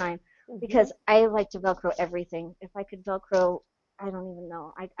at this time Hmm. because I like to Velcro everything. If I could Velcro, I don't even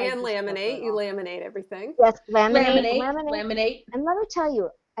know. I And just Velcro laminate. it You all. laminate everything. Yes, laminate, Laminate. laminate. Laminate. And let me tell you,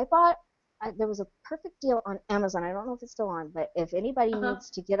 I bought, there was a perfect deal on Amazon. I don't know if it's still on, but if anybody Uh huh. needs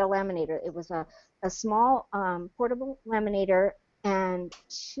to get a laminator, it was a small portable laminator and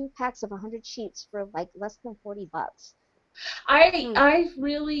 2 packs of 100 sheets for like less than $40. Hmm. I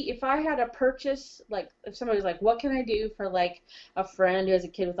really, if I had a purchase, like if somebody was like, what can I do for like a friend who has a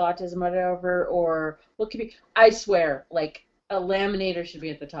kid with autism or whatever, or what could be, I swear, like a laminator should be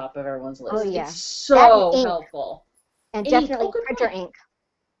at the top of everyone's Oh list. It's yeah, that and so ink, helpful. and Ink, oh definitely good printer point. ink.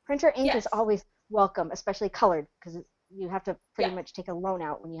 Printer ink is Yes. always welcome, especially colored, because you have to pretty Yeah. much take a loan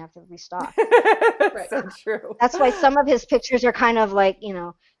out when you have to restock. Right. So true. That's why some of his pictures are kind of like,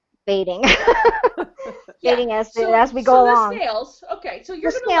 fading, Yeah. fading So as we so go the along. snails. Okay, so The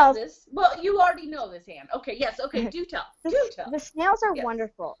you're gonna love snails, this. Well, you already know this, Anne. Okay, yes. Okay, do tell. Do tell. the snails are Yes.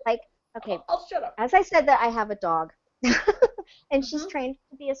 wonderful. Like, okay, I'll shut up. as I said that I have a dog, and she's Mm-hmm. trained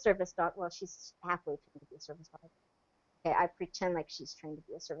to be a service dog. Well, she's halfway trained to be a service dog. Okay, I pretend like she's trained to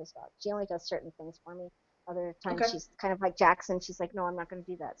be a service dog. She only does certain things for me. Other times Okay. she's kind of like Jackson. She's like, no, I'm not going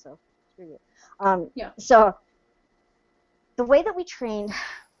to do that. So screw you. Um, Yeah. so the way that we trained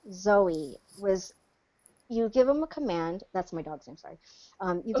Zoe was you give them a command. That's my dog's name. Sorry.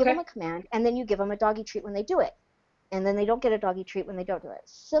 You give them Okay. a command, and then you give them a doggy treat when they do it, and then they don't get a doggy treat when they don't do it.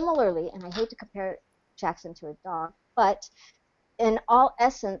 Similarly, and I hate to compare Jackson to a dog, but in all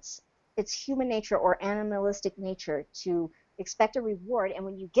essence, it's human nature or animalistic nature to expect a reward, and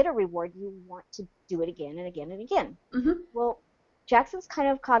when you get a reward, you want to do it again and again and again. Mm-hmm. Well, Jackson's kind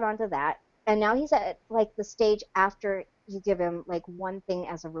of caught on to that, and now he's at like the stage after you give him like one thing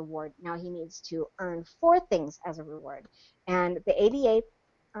as a reward. Now he needs to earn four things as a reward, and the ABA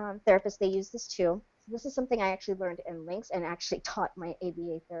therapists they use this too. This is something I actually learned in Links and actually taught my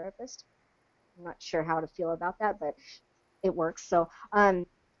ABA therapist. I'm not sure how to feel about that, but it works. So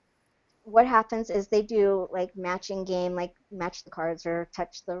what happens is they do like matching game, like match the cards or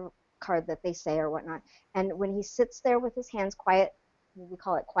touch the card that they say or whatnot. And when he sits there with his hands quiet, we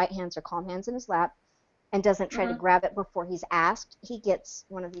call it quiet hands or calm hands in his lap, and doesn't try to Mm-hmm. grab it before he's asked, he gets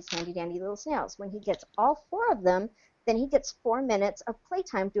one of these handy dandy little snails. When he gets all four of them, then he gets 4 minutes of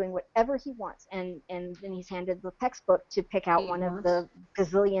playtime doing whatever he wants. And then he's handed the textbook to pick out He one of wants. the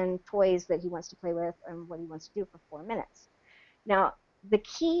gazillion toys that he wants to play with and what he wants to do for 4 minutes. Now, the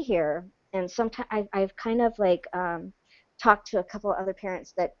key here, and sometimes I've kind of like talked to a couple of other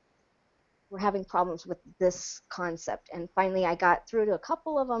parents that were having problems with this concept, and finally I got through to a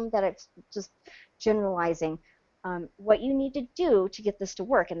couple of them that it's just generalizing. What you need to do to get this to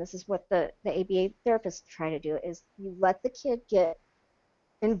work, and this is what the ABA therapists try to do, is you let the kid get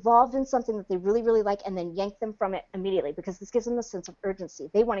involved in something that they really, really like and then yank them from it immediately because this gives them a sense of urgency.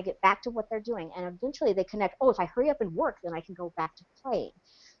 They want to get back to what they're doing. And eventually they connect, oh, if I hurry up and work, then I can go back to playing.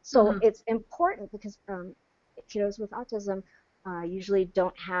 So Mm-hmm. it's important because kiddos with autism usually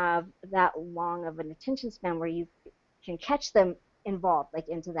don't have that long of an attention span where you can catch them involved, like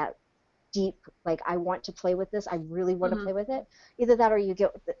into that deep, like I want to play with this. I really want to Mm-hmm. play with it. Either that or you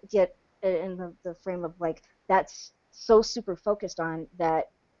get in the frame of like that's so super focused on that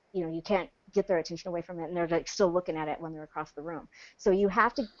you can't get their attention away from it and they're like still looking at it when they're across the room. So you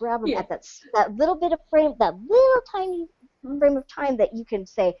have to grab them Yeah. at that little bit of frame, that little tiny frame of time that you can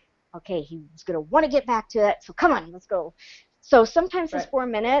say, okay, he's going to want to get back to it, so come on, let's go. So sometimes his Right. 4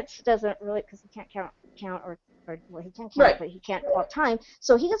 minutes doesn't really, because he can't count or well, he can count, Right. but he can't call time.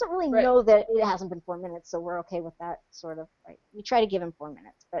 So he doesn't really Right. know that it hasn't been 4 minutes. So we're okay with that sort of. Right? We try to give him 4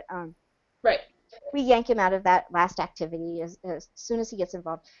 minutes, but Right. we yank him out of that last activity as soon as he gets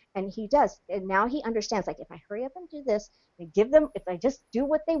involved, and he does. And now he understands. Like if I hurry up and do this, and give them, if I just do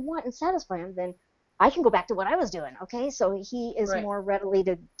what they want and satisfy them, then I can go back to what I was doing. Okay, so he is Right. more readily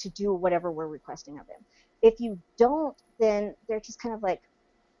to do whatever we're requesting of him. If you don't, then they're just kind of like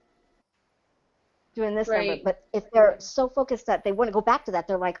doing this number. Right. But if they're so focused that they want to go back to that,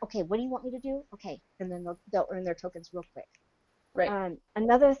 they're like, okay, what do you want me to do? Okay, and then they'll earn their tokens real quick. Right.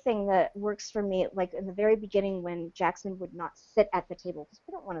 Another thing that works for me, like in the very beginning when Jackson would not sit at the table, because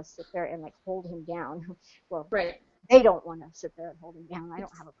we don't want to sit there and like hold him down. Well, Right. they don't want to sit there and hold him down. I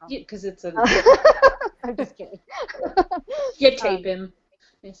don't have a problem. Yeah, because it's a. I'm just kidding. You tape him.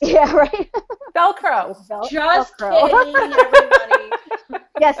 Yeah, right. Velcro. Just Velcro. kidding, everybody.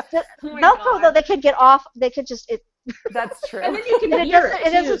 Yes, Oh my Velcro God. though they could get off. They could just it. That's true. And then you can It hear doesn't, it, it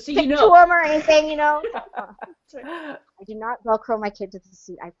too, doesn't so stick you know. to them or anything, you know. I do not Velcro my kid to the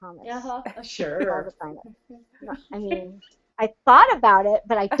seat. I promise. Uh-huh. Sure. No, I mean, I thought about it,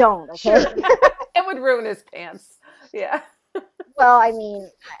 but I don't. Okay. Sure. It would ruin his pants. Yeah. Well, I mean,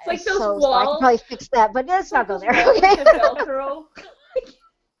 It's like those so I walls. could probably fix that, but let's not go there. Walls Okay. with Velcro.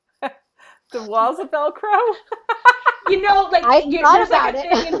 The walls of Velcro. You know, like I thought there's like about a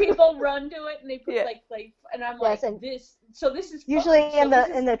it. thing, and people run to it, and they put Yeah. like, and I'm Yes, like, and this. So this is usually fun.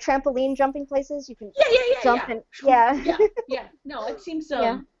 So in the trampoline jumping places, you can yeah, jump and yeah. yeah. No, it seems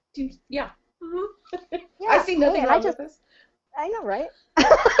Yeah. yeah. Mm-hmm. Yeah, I see nothing hey, and wrong with this. I know, right?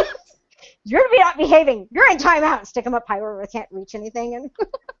 You're not behaving. You're in timeout. Stick them up high where we can't reach anything. And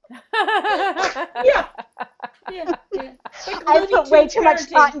Yeah. Yeah. Like I Looney put way Tunes too much parenting.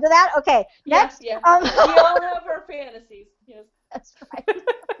 thought into that. Okay, Yeah, next. yeah. We all have our fantasies. Yes. That's right.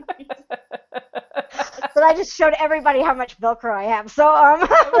 But I just showed everybody how much Velcro I have. So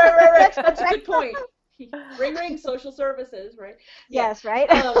Right. That's a good point. Ring ring social services, right? Yes, right.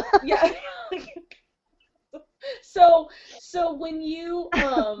 Yeah. So when you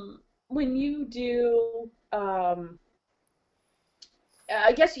do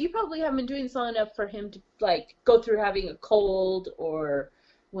I guess you probably haven't been doing this long enough for him to like go through having a cold or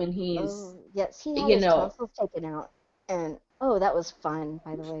when he's yes, he had you his know. tonsils taken out, and that was fun.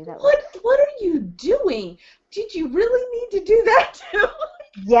 By the way, What are you doing? Did you really need to do that too?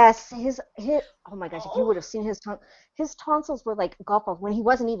 Yes, his oh my gosh, if you would have seen his tonsils were like golf balls when he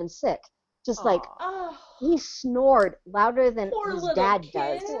wasn't even sick. Just like Oh, he snored louder than poor his little dad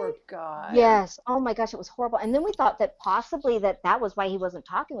kid. does. Oh God. Yes. Oh my gosh, it was horrible. And then we thought that possibly that was why he wasn't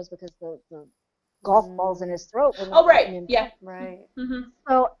talking was because the golf balls in his throat. Oh, right. Yeah. Right. Mm-hmm.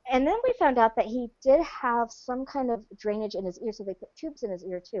 So, and then we found out that he did have some kind of drainage in his ear, so they put tubes in his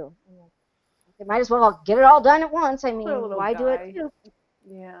ear too. And they might as well get it all done at once. I mean, Poor little why do guy. it too?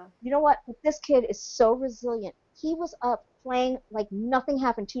 Yeah. You know what? This kid is so resilient. He was up playing like nothing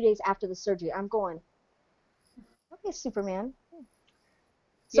happened 2 days after the surgery. I'm going, okay, Superman.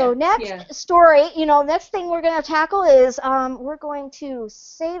 So next story, next thing we're going to tackle is we're going to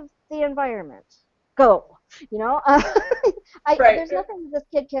save the environment. Go. There's nothing this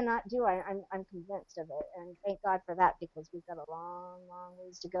kid cannot do. I'm convinced of it, and thank God for that because we've got a long, long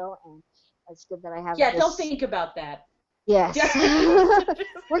ways to go, and it's good that I have. Yeah, don't think about that. Yes.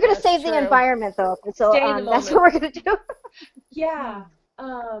 We're going to save the environment, though. So that's what we're going to do. Yeah.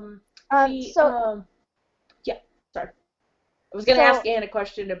 Yeah. Sorry. I was going to ask Ann a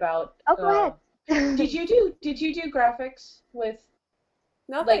question about. Oh, go ahead. Did you do graphics with?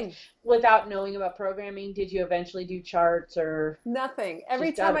 Nothing. Like, without knowing about programming, did you eventually do charts or? Nothing.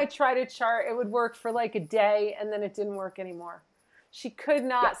 Every time I tried a chart, it would work for like a day, and then it didn't work anymore. She could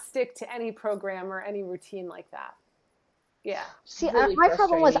not stick to any program or any routine like that. Yeah. See, really my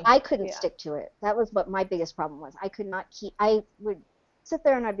problem was I couldn't stick to it. That was what my biggest problem was. I could not keep. I would sit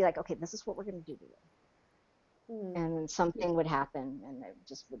there and I'd be like, okay, this is what we're going to do today. And then something would happen, and I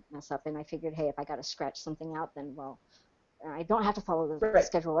just would mess up. And I figured, hey, if I got to scratch something out, then I don't have to follow the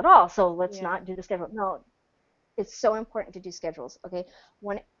schedule at all. So let's not do the schedule. No, it's so important to do schedules. Okay.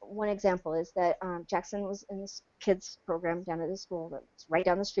 One example is that Jackson was in this kids program down at the school that's right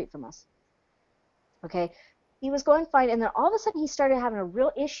down the street from us. Okay. He was going fine, and then all of a sudden he started having a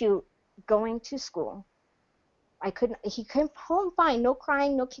real issue going to school. He came home fine, no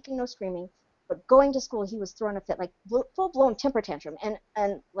crying, no kicking, no screaming, but going to school he was throwing a fit, like full-blown temper tantrum,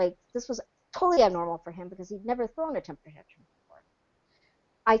 and like this was totally abnormal for him because he'd never thrown a temper tantrum before.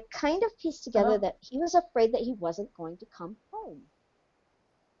 I kind of pieced together that he was afraid that he wasn't going to come home.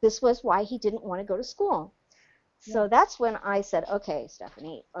 This was why he didn't want to go to school. So that's when I said, okay,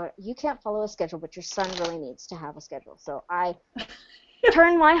 Stephanie, you can't follow a schedule, but your son really needs to have a schedule. So I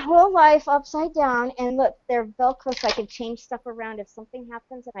turned my whole life upside down, and look, they're Velcro, so I can change stuff around. If something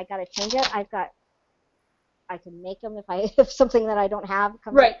happens and I got to change it, I can make them if something that I don't have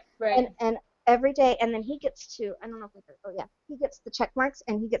comes up. Right. And every day, and then he gets to, I don't know if he gets the check marks,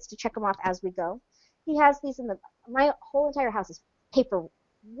 and he gets to check them off as we go. He has these my whole entire house is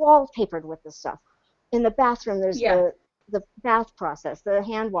wallpapered with this stuff. In the bathroom, there's the bath process, the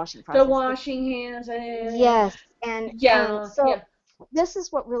hand washing The process. washing hands. Yes, and so yeah. this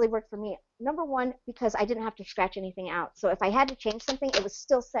is what really worked for me. Number one, because I didn't have to scratch anything out. So if I had to change something, it was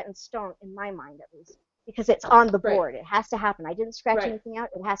still set in stone in my mind, at least, because it's on the board. It has to happen. I didn't scratch anything out.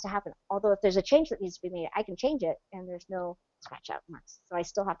 It has to happen. Although if there's a change that needs to be made, I can change it, and there's no scratch out marks. So I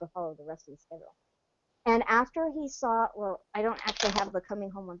still have to follow the rest of the schedule. And after he saw, well, I don't actually have the coming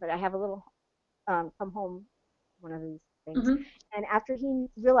home one, but I have a little come home one of these things. Mm-hmm. And after he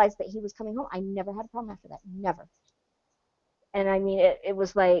realized that he was coming home, I never had a problem after that. Never. And I mean, it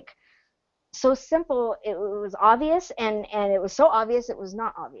was like so simple. It was obvious, and it was so obvious it was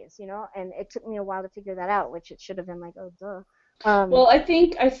not obvious, you know. And it took me a while to figure that out, which it should have been like, oh, duh. Well, I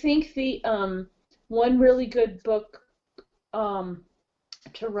think the one really good book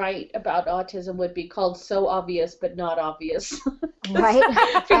to write about autism would be called "So Obvious but Not Obvious." Right.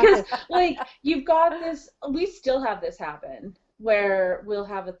 Because like you've got this, we still have this happen where we'll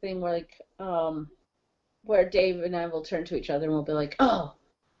have a thing where like where Dave and I will turn to each other and we'll be like, oh,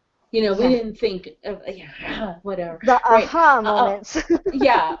 you know, we didn't think of whatever. The aha moments.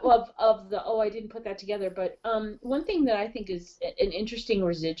 Yeah, of the, oh, I didn't put that together. But one thing that I think is an interesting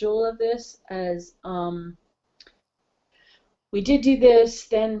residual of this is we did do this,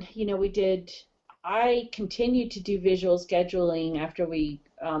 then, you know, I continued to do visual scheduling after we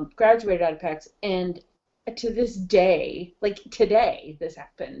graduated out of PECS, and to this day, like today, this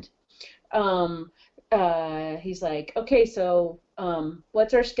happened. He's like, okay, so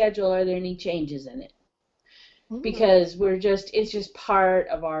what's our schedule? Are there any changes in it? Because it's just part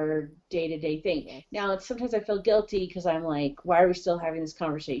of our day-to-day thing. Now, sometimes I feel guilty because I'm like, why are we still having this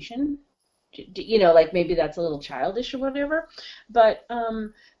conversation? You know, like maybe that's a little childish or whatever. But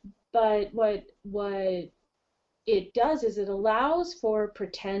what it does is it allows for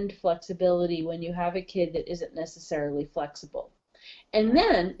pretend flexibility when you have a kid that isn't necessarily flexible. And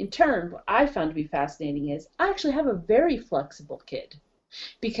then, in turn, what I found to be fascinating is I actually have a very flexible kid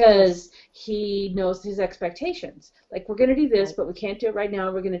because he knows his expectations. Like, we're going to do this, but we can't do it right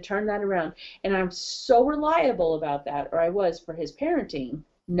now. We're going to turn that around. And I'm so reliable about that, or I was for his parenting,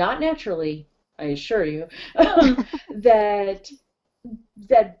 not naturally, I assure you, that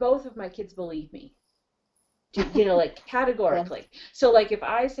both of my kids believe me. You know, like categorically. So like if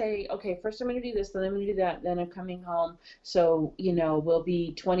I say, okay, first I'm going to do this, then I'm going to do that, then I'm coming home, so, you know, we'll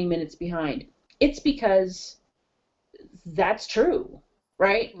be 20 minutes behind. It's because that's true,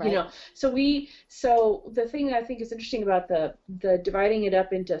 right? You know, so the thing that I think is interesting about the dividing it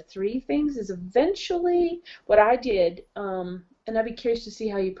up into 3 things is eventually what I did, and I'd be curious to see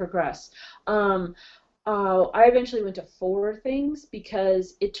how you progress. I eventually went to 4 things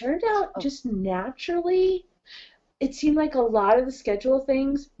because it turned out just naturally. It seemed like a lot of the schedule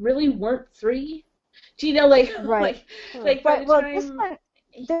things really weren't 3. Do you know, like, like by the time... This one,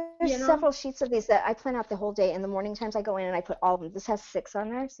 there's several sheets of these that I plan out the whole day. In the morning times, I go in and I put all of them. This has 6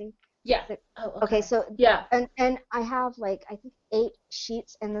 on there, see? Yeah. Okay, so and I have like I think 8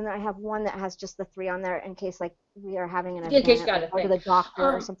 sheets, and then I have one that has just the 3 on there in case like we are having an event, like, go to the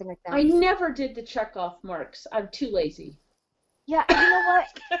doctor or something like that. I never did the check off marks. I'm too lazy. Yeah, you know what?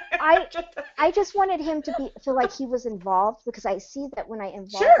 I just wanted him to feel like he was involved, because I see that when I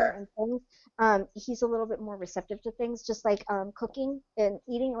involve him in things, he's a little bit more receptive to things, just like cooking and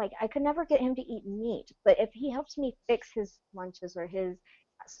eating. Like I could never get him to eat meat, but if he helps me fix his lunches or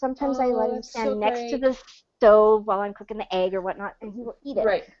sometimes I let him stand next to the stove while I'm cooking the egg or whatnot, and he will eat it.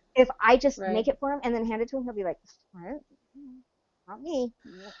 Right. If I just make it for him and then hand it to him, he'll be like, what? Not me.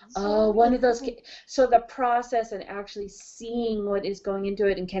 Oh, one of those. So the process and actually seeing what is going into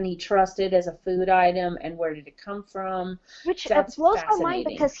it, and can he trust it as a food item, and where did it come from? Which blows my mind,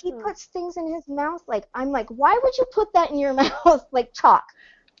 because he puts things in his mouth. Like I'm like, why would you put that in your mouth? Like chalk.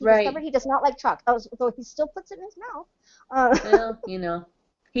 He discovered he does not like chalk. Though he still puts it in his mouth. Well, you know,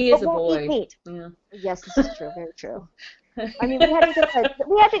 he is a boy. Eat meat. Yeah. Yes, this is true. Very true. I mean, we had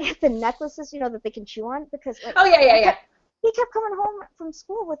to get the necklaces, you know, that they can chew on, because. Like, yeah. He kept coming home from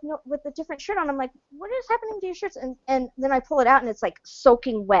school with a different shirt on. I'm like, what is happening to your shirts? And then I pull it out and it's like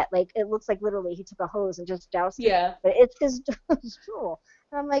soaking wet. Like it looks like literally he took a hose and just doused it. Yeah. But it's his drool.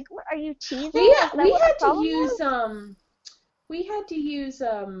 And I'm like, what, are you teasing? We had to use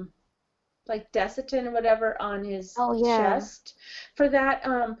like Desitin or whatever on his chest for that,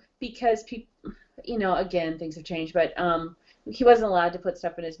 because people, you know, again, things have changed, but he wasn't allowed to put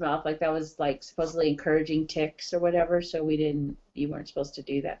stuff in his mouth. Like that was like supposedly encouraging tics or whatever. So you weren't supposed to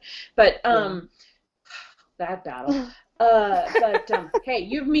do that. But that battle. Hey,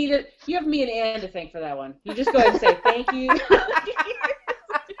 you have me and Ann to thank for that one. You just go ahead and say thank you.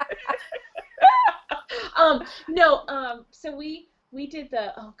 No, so we did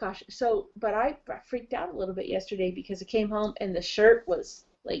the, oh gosh, but I freaked out a little bit yesterday because I came home and the shirt was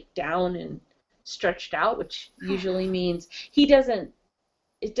like down and stretched out, which usually means it doesn't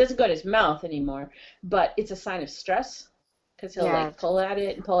go to his mouth anymore, but it's a sign of stress because he'll like pull at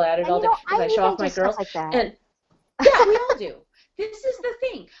it and pull at it And all day because I show off my girls. Like that. And yeah, we all do. This is the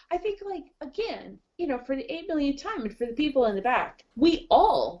thing. I think, like, again, for the 8 millionth time and for the people in the back, we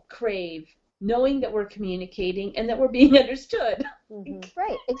all crave knowing that we're communicating and that we're being understood. Mm-hmm.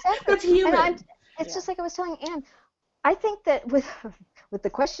 Right, exactly. It's human. It's just like I was telling Anne, I think that with the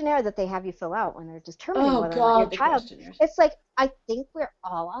questionnaire that they have you fill out when they're determining whether or not you're a child, it's like, I think we're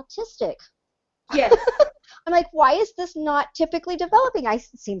all autistic. Yes. I'm like, why is this not typically developing? It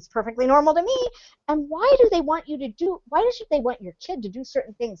seems perfectly normal to me. And why do they want they want your kid to do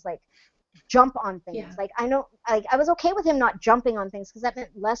certain things, like jump on things? Yeah. Like, I know, like, I was okay with him not jumping on things because that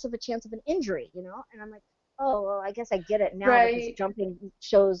meant less of a chance of an injury, And I'm like, oh, well, I guess I get it now because jumping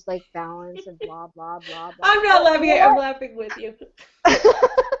shows, like, balance and blah, blah, blah, blah. I'm not laughing. I'm laughing with you. I'm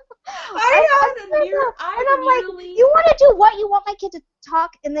like, you want to do what? You want my kid to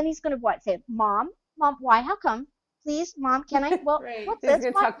talk, and then he's going to what? Say, Mom, why? How come? Please, Mom, can I? Well, what's this? He's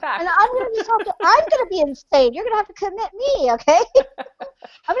going to talk back. And I'm going to be insane. You're going to have to commit me, okay?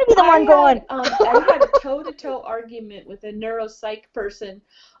 I'm going to be the one going. I had a toe-to-toe argument with a neuropsych person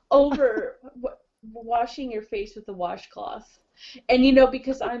over washing your face with a washcloth. And,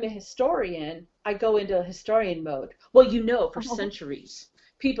 because I'm a historian, I go into historian mode. Well, for centuries,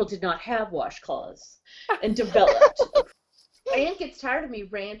 people did not have washcloths and developed. Anne gets tired of me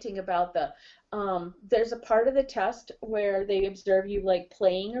ranting about there's a part of the test where they observe you, like,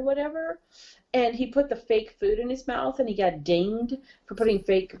 playing or whatever, and he put the fake food in his mouth, and he got dinged for putting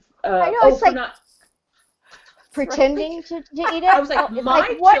fake, I know, it's like not pretending to eat it. I was like,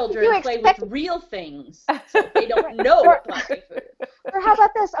 my children play with real things, so they don't know what plastic food is. Or how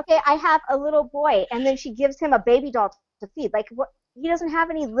about this? Okay, I have a little boy, and then she gives him a baby doll to feed. Like, what? He doesn't have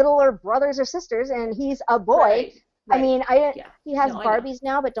any littler brothers or sisters, and he's a boy. Right. I mean, he has Barbies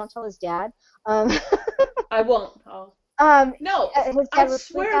now, but don't tell his dad. I won't. No, I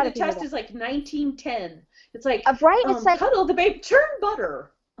swear the test is like 1910. It's like, right? It's like, cuddle the baby, churn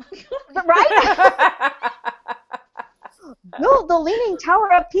butter. Right? Build the Leaning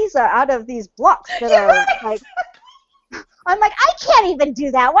Tower of Pisa out of these blocks that are like. I'm like, I can't even do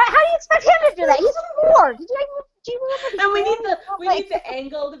that. How do you expect him to do that? He's 4. Do you remember? And we need the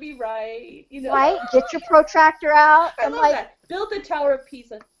angle to be right. Right? Get your protractor out. I love that. Build the Tower of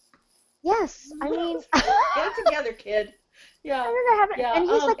Pisa. Yes, I mean. Get it together, kid. Yeah. And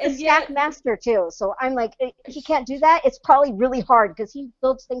he's like the stack master too. So I'm like, he can't do that. It's probably really hard because he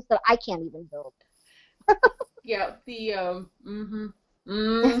builds things that I can't even build. Yeah.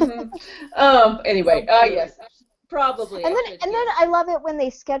 Anyway. Yes. Probably. And then I love it when they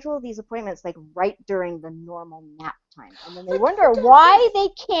schedule these appointments like right during the normal nap time, and then they wonder why they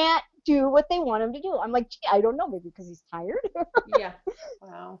can't do what they want him to do. I'm like, gee, I don't know, maybe because he's tired. Yeah.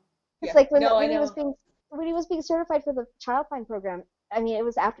 Wow. It's like when he was being certified for the Child Find program. I mean, it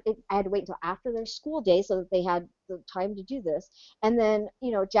was I had to wait until after their school day so that they had the time to do this. And then,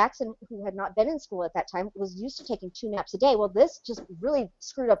 Jackson, who had not been in school at that time, was used to taking 2 naps a day. Well, this just really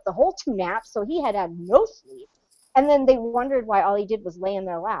screwed up the whole 2 naps, so he had no sleep. And then they wondered why all he did was lay in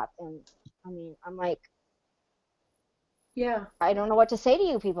their lap. And, I mean, I'm like, yeah, I don't know what to say to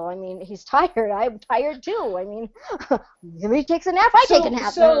you people. I mean, he's tired. I'm tired too. I mean, if he takes a nap, I take a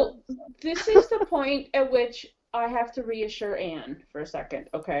nap. So this is the point at which I have to reassure Anne for a second,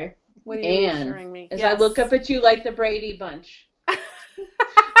 okay? What are you reassuring me? As I look up at you like the Brady Bunch.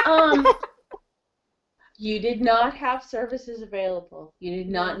 You did not have services available. You did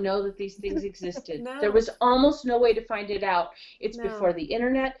not know that these things existed. No. There was almost no way to find it out. It's before the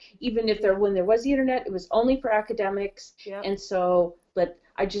internet. Even if when there was the internet, it was only for academics. Yep. And so,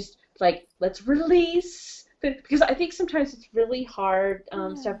 let's release. Because I think sometimes it's really hard,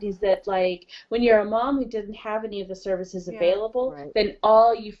 Stephanie, that like when you're a mom who didn't have any of the services available, then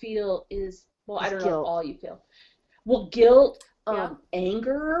all you feel is, I don't know if all you feel. Well, guilt.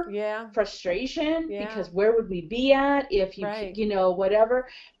 Anger, frustration, because where would we be at if whatever.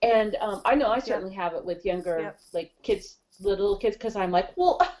 And I know I certainly have it with younger like little kids, because I'm like,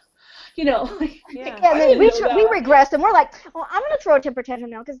 well, and then we regressed, and we're like, well, I'm going to throw a temper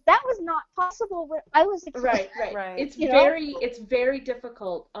tantrum now because that was not possible when I was a kid. Right. It's very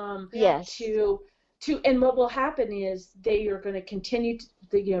difficult. Yes. And what will happen is they are going to continue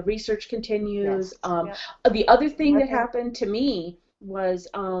the research continues. Yes. The other thing that happened to me was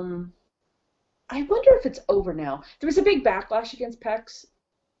I wonder if it's over now. There was a big backlash against PECs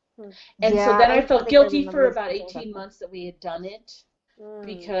And so Yeah, then I felt think I guilty for remember about something about 18 that. months that we had done it Mm.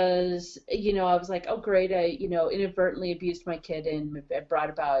 because, I was like, oh, great, I, inadvertently abused my kid and brought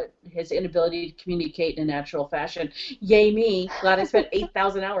about his inability to communicate in a natural fashion. Yay me. Glad I spent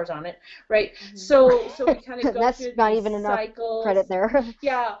 8,000 hours on it, right? Mhm. So we kind of go That's through not these even enough credit cycles. there.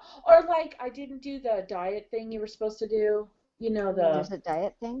 Yeah. Or like I didn't do the diet thing you were supposed to do. The, There's a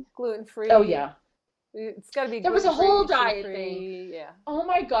diet thing. Gluten oh, free. yeah. It's got to be There was gluten a whole free, sugar diet thing. free. Yeah. Oh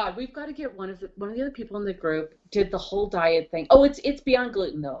my God, we've got to get one of the other people in the group did the whole diet thing. Oh, it's beyond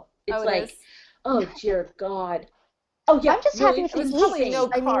gluten though. Oh, It's it like, is. oh dear God. Oh yeah, I'm just no, happy it if It you was was eat. probably no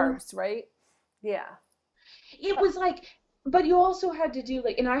insane. I mean, carbs, right? Yeah. It was like, but you also had to do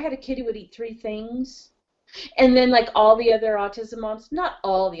like, and I had a kid who would eat 3 things, and then like all the other autism moms, not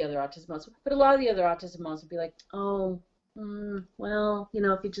all the other autism moms, but a lot of the other autism moms would be like, oh, well,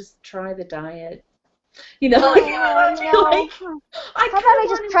 if you just try the diet, like, oh no. like I How kind about I of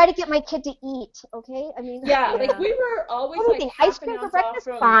just wanted. try to get my kid to eat? Okay. I mean, Yeah, like Yeah. we were always like anything. Ice half an cream for ounce off breakfast,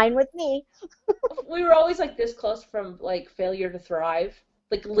 from, fine with me. we were always like this close from like failure to thrive,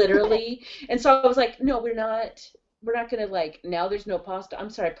 like literally. And so I was like, no, we're not gonna like, now there's no pasta. I'm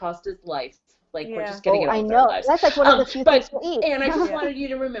sorry, pasta's life. Like we're Yeah. just gonna Oh, get on I with our know. lives. That's like one of the few things But we'll eat. and I just Yeah. wanted you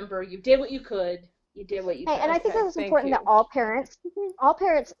to remember you did what you could. You did what you Hey, and could. I think Okay. that it's Thank important that you. all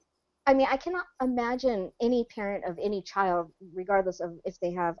parents, I mean, I cannot imagine any parent of any child, regardless of if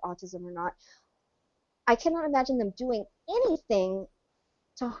they have autism or not, I cannot imagine them doing anything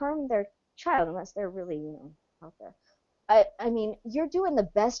to harm their child unless they're really, out there. I mean, you're doing the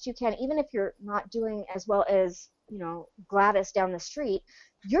best you can, even if you're not doing as well as, Gladys down the street,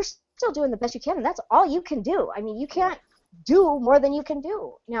 you're still doing the best you can, and that's all you can do. I mean, you Yeah. can't do more than you can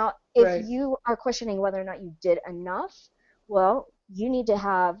do. Now, if Right. you are questioning whether or not you did enough, well, you need to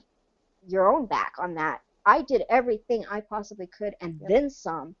have your own back on that. I did everything I possibly could and Yep. then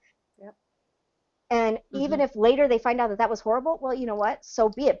some. Yep. And even Hmm. if later they find out that that was horrible, well, you know what? So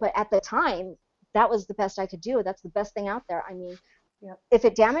be it. But at the time, that was the best I could do. That's the best thing out there. I mean, Yep. if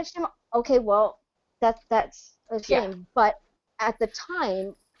it damaged him, okay, well, that's a Yeah. shame. But at the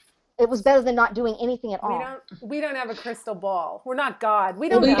time, it was better than not doing anything at We all. don't we don't have a crystal ball. We're not God. We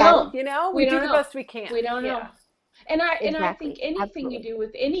don't We know, Exactly. don't. We We do don't the know. best we can. We don't know. Yeah. And I think Exactly. anything you Absolutely. do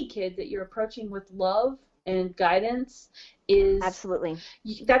with any kid that you're approaching with love and guidance is Absolutely.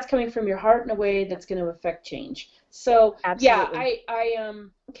 that's coming from your heart in a way Yep. that's going to affect change. So yeah, Absolutely. I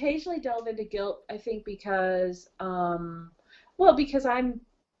occasionally delve into guilt. I think because well, because I'm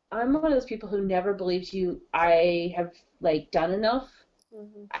one of those people who never believes I have like done enough.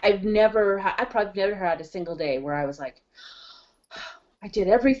 Hmm. I probably never had a single day where I was like, I did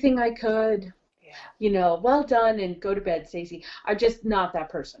everything I could, Yeah. well done and go to bed, Stacy. I'm just not that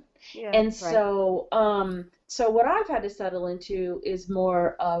person. Yeah. And Right. so what I've had to settle into is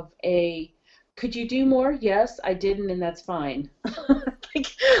more of a, could you do more? Yes, I didn't, and that's fine. like,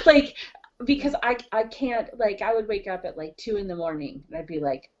 like, because Yeah. I can't, like, I would wake up at like 2 in the morning and I'd be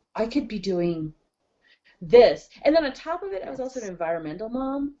like, I could be doing this. And then on top of it, I was also an Yes. environmental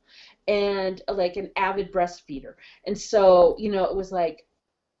mom and like an avid breastfeeder. And so, it was like,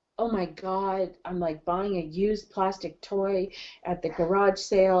 oh my God, I'm like buying a used plastic toy at the garage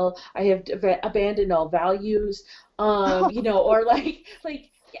sale. I have abandoned all values, or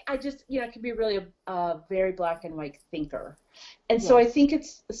like I just, I can be really a very black and white thinker. And so I Yes. think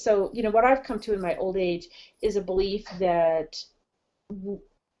it's, so, what I've come to in my old age is a belief that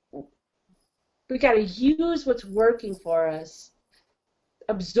we got to use what's working for us,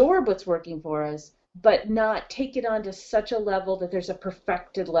 absorb what's working for us, but not take it on to such a level that there's a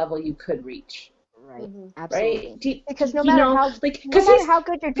perfected level you could reach, Right. Hmm. right? Absolutely. Do, Because no you matter know, how like, no matter how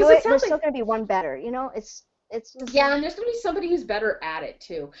good you do because it it, sounds there's still like, going to be one better. It's just yeah, and there's gonna be somebody who's better at it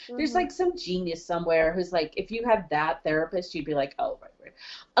too. There's Hmm. like some genius somewhere who's like, if you had that therapist, you'd be like, oh, right,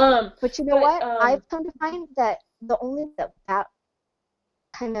 right. But you know But what? I've come to find that the only that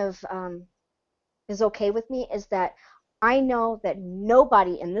kind of is okay with me is that I know that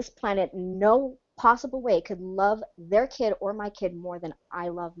nobody in this planet, no possible way, could love their kid or my kid more than I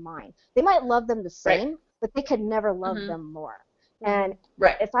love mine. They might love them the right, same, but they could never love hmm, them more. Hmm. And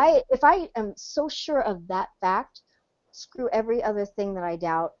right, if I am so sure of that fact, screw every other thing that I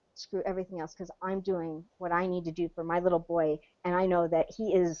doubt, screw everything else, because I'm doing what I need to do for my little boy, and I know that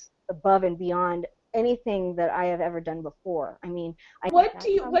he is above and beyond anything that I have ever done before. I mean, I know that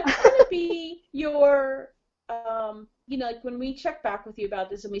from. what's gonna be your, like when we check back with you about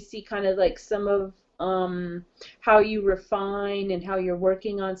this and we see kind of like some of how you refine and how you're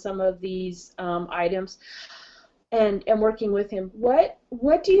working on some of these items and working with him, what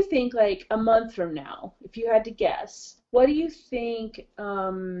do you think, like a month from now, if you had to guess, what do you think?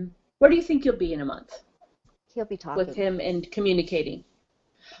 Where do you think you'll be in a month He'll be talking. with him and communicating?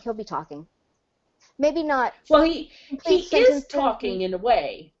 He'll be talking. Maybe not. Well, he is sentences. talking in a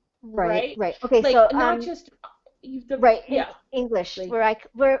way, right? Right. Okay, like so not just right, yeah, English, like,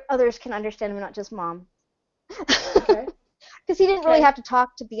 where others can understand him, not just mom. okay, Because he didn't really okay, have to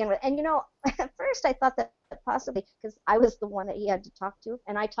talk to begin with. And at first I thought that possibly because I was the one that he had to talk to,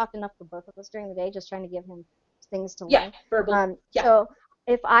 and I talked enough for both of us during the day, just trying to give him things to yeah, learn. verbal, yeah, So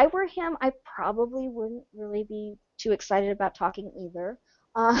if I were him, I probably wouldn't really be too excited about talking either.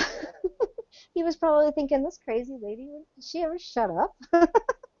 Uh, he was probably thinking, this crazy lady, did she ever shut up?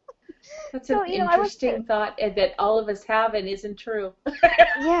 that's So, an I was, interesting thought that all of us have and isn't true.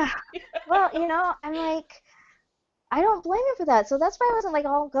 yeah. Well, I'm like, I don't blame him for that. So that's why I wasn't like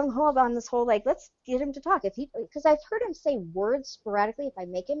all gung ho about this whole like, let's get him to talk. Because I've heard him say words sporadically. If I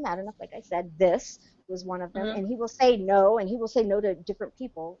make him mad enough, like I said, this was one of them, Mm-hmm. and he will say no, and he will say no to different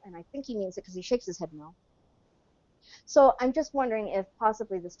people, and I think he means it because he shakes his head no. So I'm just wondering if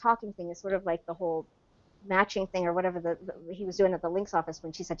possibly this talking thing is sort of like the whole matching thing or whatever he was doing at the Lynx office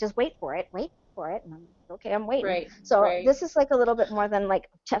when she said, just wait for it, and I'm okay, I'm waiting. Right, So right. this is like a little bit more than like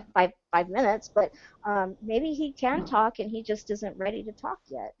 5 minutes, but maybe he can talk and he just isn't ready to talk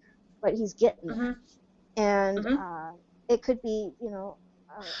yet, but he's getting there. And it could be,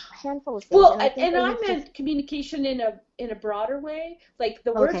 a handful of things. Well, and I meant communication in a broader way. Like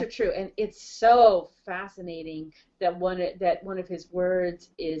the words are true, and it's so fascinating that one of his words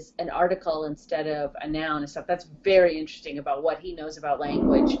is an article instead of a noun and stuff. That's very interesting about what he knows about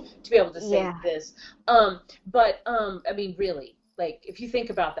language to be able to say this. But I mean, really, like if you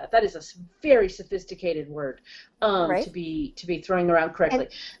think about that, that is a very sophisticated word to be throwing around correctly.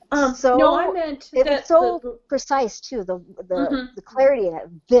 So no, I meant it's so precise too. The clarity in it.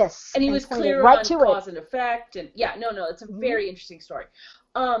 This and he was clear right on to cause it. and effect, and no, it's a very interesting story.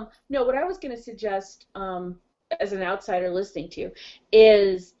 No, what I was going to suggest, as an outsider listening to you,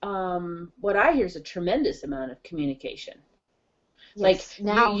 is what I hear is a tremendous amount of communication. Yes.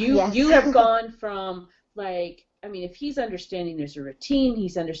 Like you have gone from like, I mean, if he's understanding there's a routine,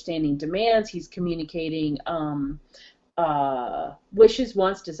 he's understanding demands, he's communicating wishes,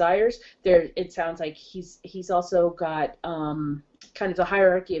 wants, desires. It sounds like he's also got kind of the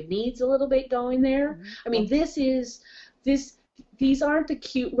hierarchy of needs a little bit going there. I mean, these aren't the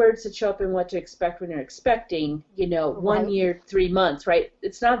cute words that show up in What to Expect when you're expecting, 1 year, 3 months, right?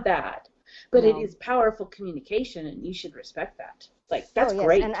 It's not that. But it is powerful communication, and you should respect that. Like, that's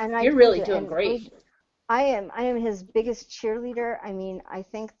great. And you're really doing great. I am his biggest cheerleader. I mean, I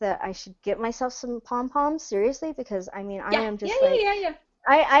think that I should get myself some pom-poms, seriously, because, I mean, I am just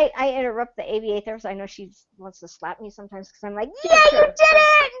I interrupt the ABA therapist. I know she wants to slap me sometimes because I'm like, you did it!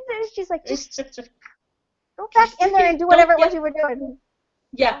 And she's like, just go back in there and do whatever it was you were doing.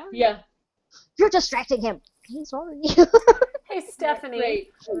 Yeah. You're distracting him. I'm sorry. Hey, Stephanie,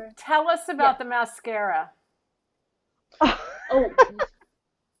 tell us about the mascara. Oh.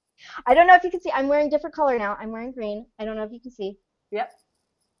 I don't know if you can see. I'm wearing different color now. I'm wearing green. I don't know if you can see. Yep.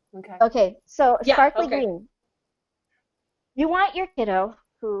 Okay. Okay, so sparkly green. You want your kiddo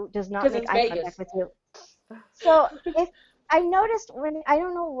who does not make eye contact with you. So if I noticed I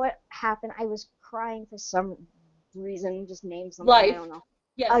don't know what happened, I was crying for some reason, just name something, I don't know.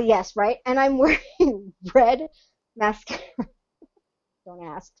 Yes. Oh, yes, right? And I'm wearing red mascara. Don't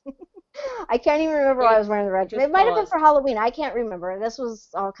ask. I can't even remember why I was wearing the red. It might have been for Halloween. I can't remember. This was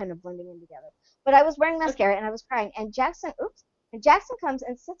all kind of blending in together. But I was wearing mascara and I was crying. And Jackson comes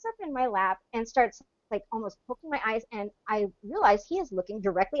and sits up in my lap and starts like almost poking my eyes. And I realize he is looking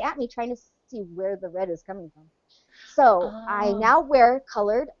directly at me, trying to see where the red is coming from. So I now wear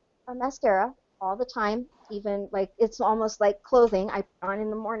colored mascara all the time. Even like it's almost like clothing I put on in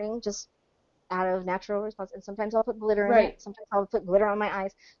the morning, just out of natural response. And sometimes I'll put glitter in it. Sometimes I'll put glitter on my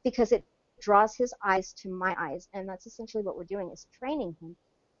eyes because it draws his eyes to my eyes. And that's essentially what we're doing, is training him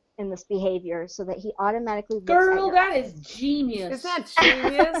in this behavior so that he automatically looks Girl, that is genius. Isn't that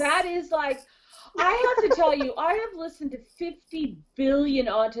genius? That is like, I have to tell you, I have listened to 50 billion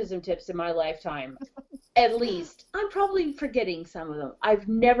autism tips in my lifetime, at least. I'm probably forgetting some of them. I've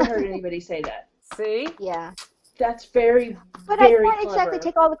never heard anybody say that. See? Yeah. That's very, but very I can't clever. exactly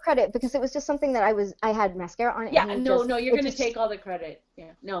take all the credit because it was just something that I had mascara on it. Yeah, no, you're going to take all the credit.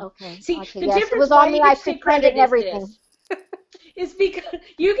 Yeah, no. Okay. See, okay, the yes, difference it was why on me. you I get to take credit and everything. Is because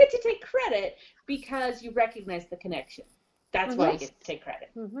you get to take credit because you recognize the connection. That's why you get to take credit.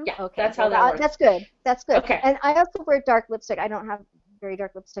 Mm-hmm. Yeah, okay. That's how that works. That's good. That's good. Okay. And I also wear dark lipstick. I don't have very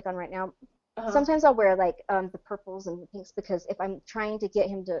dark lipstick on right now. Uh-huh. sometimes I'll wear like the purples and the pinks because if I'm trying to get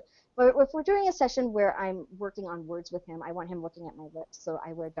him to, or if we're doing a session where I'm working on words with him, I want him looking at my lips, so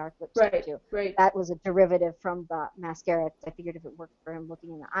I wear dark lipstick Right, too. right. That was a derivative from the mascara. 'Cause I figured if it worked for him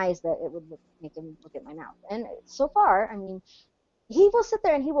looking in the eyes, that it would make him look at my mouth. And so far, I mean, he will sit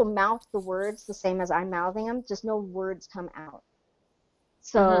there and he will mouth the words the same as I'm mouthing them, just no words come out.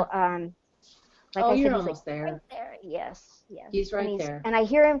 So, Uh-huh. like Oh, I said, you're he's like almost right there. there. Yes, yes. He's And right there. I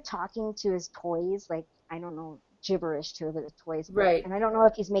hear him talking to his toys, like I don't know, gibberish to the toys, but Right. and I don't know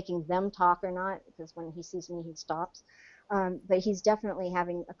if he's making them talk or not because when he sees me, he stops. But he's definitely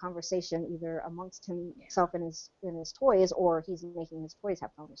having a conversation either amongst himself and his toys, or he's making his toys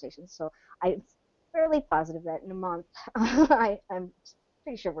have conversations. So I'm fairly positive that in a month, I'm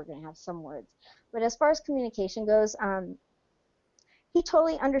pretty sure we're going to have some words. But as far as communication goes, he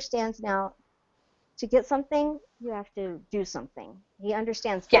totally understands now to get something, you have to do something. He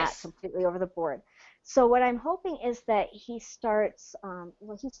understands that Yes. completely over the board. So what I'm hoping is that he starts.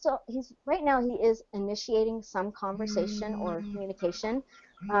 Well, he's right now he is initiating some conversation or communication,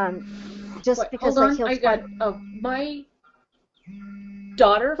 um, just Wait, hold because like on. he'll I start. got my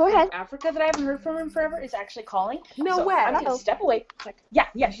daughter Go from ahead. Africa that I haven't heard from in forever is actually calling. No So I'm way. gonna Uh-oh. step away.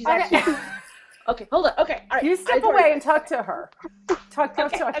 Yeah, she's Okay. actually. Okay, hold on. Okay, all right. You I step totally away got and it. talk to her. Go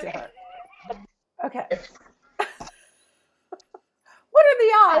Okay, talk to okay. her. Okay. What are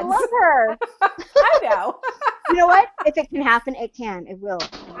I the odds? love her. I know. You know what? If it can happen, it can. It will.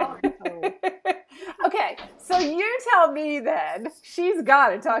 Totally. Okay, so you tell me then. She's got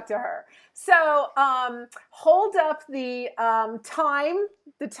to talk to her. So hold up the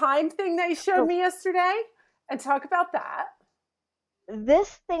time thing that you showed So me yesterday, and talk about that.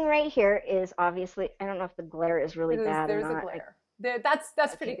 this thing right here is obviously. I don't know if the glare is really It is. bad or There's a not. glare.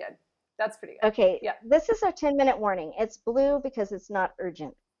 That's pretty Okay. good. That's pretty good. Okay, Yeah. this is our 10-minute warning. It's blue because it's not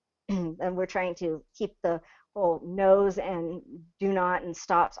urgent. And we're trying to keep the whole nose and do not and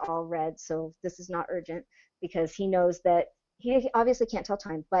stops all red. So this is not urgent because he knows that he obviously can't tell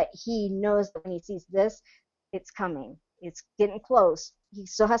time, but he knows that when he sees this, it's coming. It's getting close. He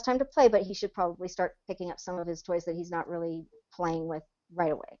still has time to play, but he should probably start picking up some of his toys that he's not really playing with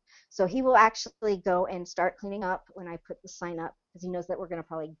right away. So he will actually go and start cleaning up when I put the sign up because he knows that we're going to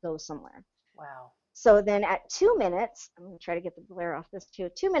probably go somewhere. Wow. So then at 2 minutes, I'm going to try to get the glare off this too.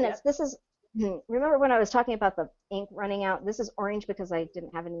 2 minutes, Yep. this is, remember when I was talking about the ink running out? This is orange because I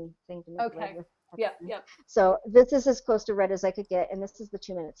didn't have anything to make red Okay. with. Yep. Yep. So this is as close to red as I could get, and this is the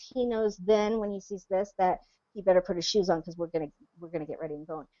 2 minutes. He knows then when he sees this that he better put his shoes on because we're gonna get ready and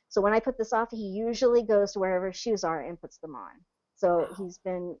going. So when I put this off, he usually goes to wherever his shoes are and puts them on. So Wow.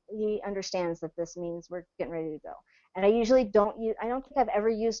 he understands that this means we're getting ready to go. And I usually don't use, I don't think I've ever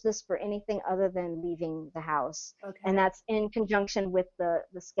used this for anything other than leaving the house. And Okay. that's in conjunction with the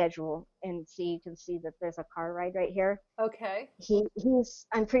schedule. And so you can see that there's a car ride right here. Okay.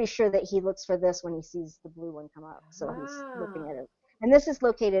 I'm pretty sure that he looks for this when he sees the blue one come up. So he's looking Ah. at it. And this is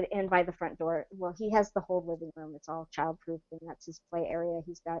located in by the front door. Well, he has the whole living room. It's all childproof, and that's his play area.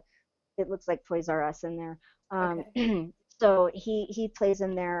 He's got, it looks like Toys R Us in there. Okay. So he plays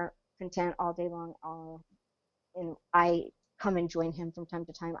in there content all day long. And I come and join him from time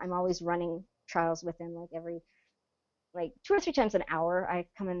to time. I'm always running trials with him, like every like 2 or 3 times an hour. I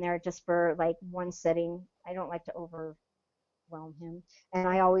come in there just for like one setting. I don't like to overwhelm him, and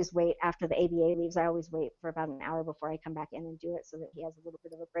I always wait after the ABA leaves. I always wait for about an hour before I come back in and do it, so that he has a little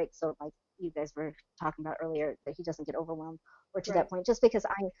bit of a break. So like you guys were talking about earlier, that he doesn't get overwhelmed or to Right. that point. Just because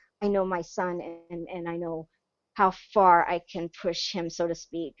I know my son, and I know how far I can push him, so to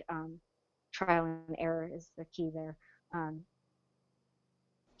speak. Trial and error is the key there. Um,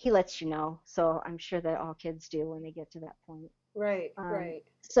 he lets you know, so I'm sure that all kids do when they get to that point. Right. Right.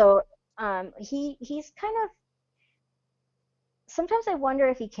 So he's kind of, sometimes I wonder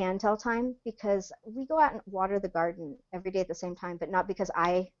if he can tell time because we go out and water the garden every day at the same time, but not because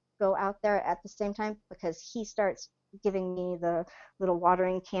I go out there at the same time, because he starts giving me the little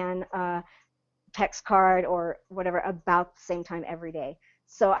watering can text card or whatever about the same time every day.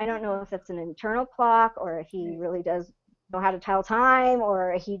 So I don't know if it's an internal clock or if he Right. really does know how to tell time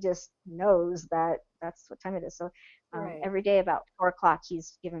or he just knows that that's what time it is. So Right. every day about 4 o'clock,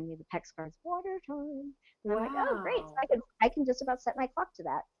 he's giving me the text cards, water time. And I'm like, oh, great. So Wow. I can just about set my clock to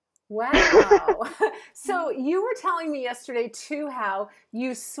that. Wow. So you were telling me yesterday too how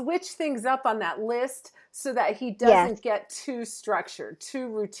you switch things up on that list so that he Yes, doesn't get too structured, too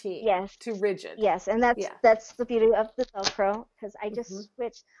routine, yes, too rigid. yes. And that's Yeah. that's the beauty of the Velcro because I Hmm. just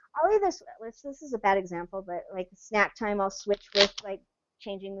switch. I'll either, this is a bad example, but like snack time, I'll switch with like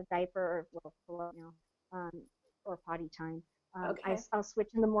changing the diaper or, well, pull out now, or potty time. Okay. I'll switch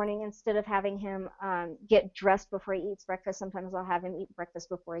in the morning instead of having him get dressed before he eats breakfast. Sometimes I'll have him eat breakfast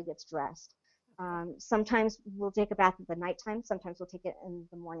before he gets dressed. Sometimes we'll take a bath at the nighttime. Sometimes we'll take it in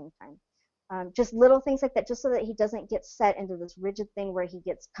the morning time. Just little things like that, just so that he doesn't get set into this rigid thing where he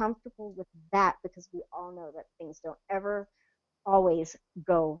gets comfortable with that, because we all know that things don't ever always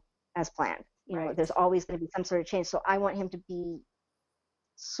go as planned. Right. There's always going to be some sort of change. So I want him to be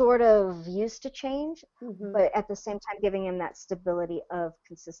sort of used to change, Mm-hmm. but at the same time giving him that stability of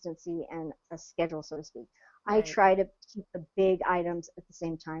consistency and a schedule, so to speak. I Right. try to keep the big items at the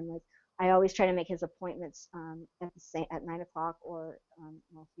same time. Like I always try to make his appointments at the same at 9 o'clock, or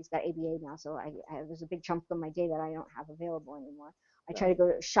well, he's got ABA now, so there's a big chunk of my day that I don't have available anymore. I try to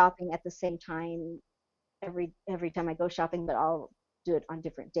Right. go shopping at the same time every time I go shopping, but I'll do it on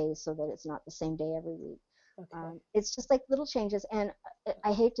different days so that it's not the same day every week. Okay. It's just like little changes, and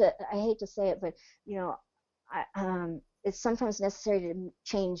I hate to say it, but you know, it's sometimes necessary to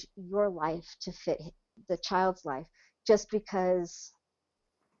change your life to fit the child's life, just because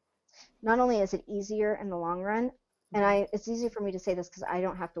not only is it easier in the long run, and Mm-hmm. it's easy for me to say this because I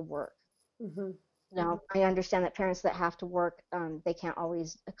don't have to work. Mm-hmm. Now, I understand that parents that have to work, they can't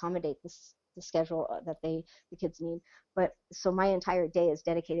always accommodate the schedule that the kids need. But so my entire day is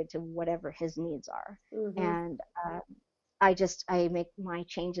dedicated to whatever his needs are, Mm-hmm. and I make my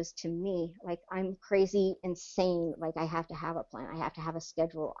changes to me. Like I'm crazy, insane. Like I have to have a plan. I have to have a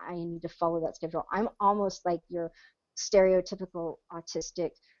schedule. I need to follow that schedule. I'm almost like your stereotypical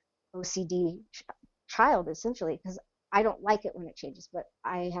autistic OCD child, essentially, because I don't like it when it changes, but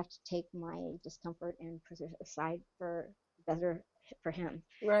I have to take my discomfort and put it aside for better for him.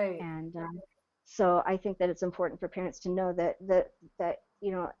 Right. And so I think that it's important for parents to know that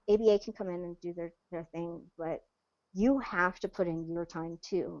ABA can come in and do their thing, but you have to put in your time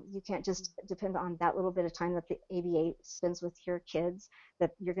too. You can't just depend on that little bit of time that the ABA spends with your kids,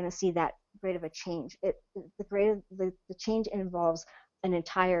 that you're going to see that great of a change. The change involves an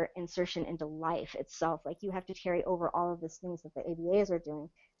entire insertion into life itself. Like you have to carry over all of these things that the ABAs are doing,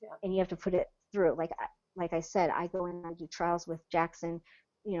 Yeah. and you have to put it through. Like I said, I go in and I do trials with Jackson,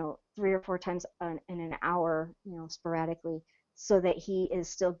 3 or 4 times in an hour, sporadically, so that he is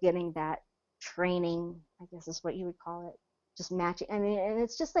still getting that training, I guess is what you would call it, just matching. I mean, and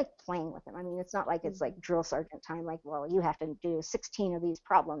it's just like playing with him. I mean, it's not like it's Mm-hmm. like drill sergeant time, like, well, you have to do 16 of these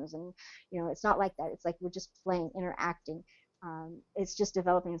problems, and it's not like that. It's like we're just playing, interacting. It's just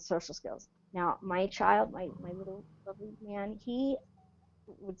developing social skills. Now, my child, my little lovely man, he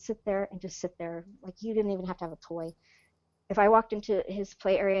would sit there and just sit there, like you didn't even have to have a toy. If I walked into his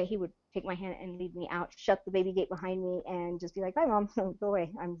play area, he would take my hand and lead me out, shut the baby gate behind me, and just be like, "Bye, mom, go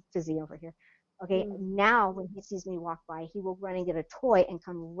away. I'm busy over here." Okay, Mm. now when he sees me walk by, he will run and get a toy and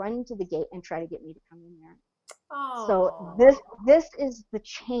come run to the gate and try to get me to come in there. So Oh. this is the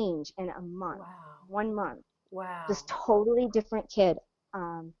change in a month, Wow. 1 month, Wow. just totally different kid,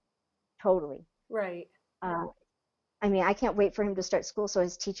 um, totally. Right. Uh, I mean, I can't wait for him to start school so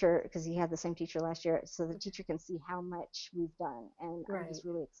his teacher, because he had the same teacher last year, so the teacher can see how much we've done. And I'm Right. just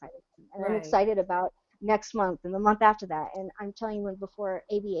really excited. And I'm Right. excited about next month and the month after that. And I'm telling you, when before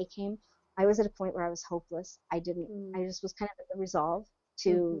ABA came, I was at a point where I was hopeless. Mm. I just was kind of at the resolve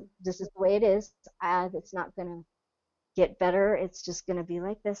Mm-hmm. to, this is the way it is. It's not going to get better. It's just going to be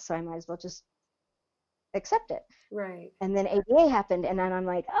like this. So I might as well just accept it. Right. And then ABA happened, and then I'm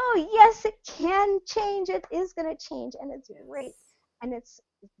like, oh yes, it can change. It is going to change, and it's great. Yes. And it's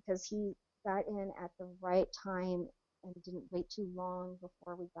because he got in at the right time and didn't wait too long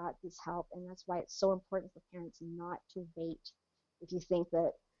before we got this help. And that's why it's so important for parents not to wait. If you think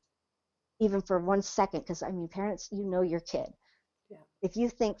that even for 1 second, because I mean, parents, your kid. Yeah. If you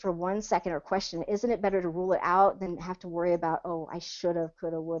think for 1 second or question, isn't it better to rule it out than have to worry about, oh, I should have,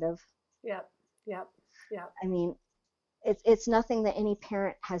 could have, would have? Yep. Yep. Yep. I mean, it's nothing that any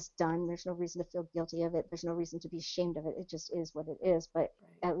parent has done. There's no reason to feel guilty of it. There's no reason to be ashamed of it. It just is what it is. But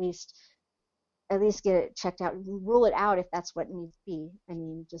Right. at least get it checked out. Rule it out if that's what needs to be. I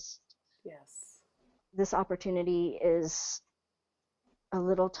mean, just Yes. this opportunity is a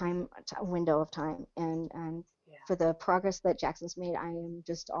little a window of time, and Yeah. for the progress that Jackson's made, I am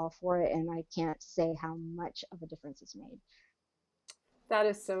just all for it, and I can't say how much of a difference it's made. That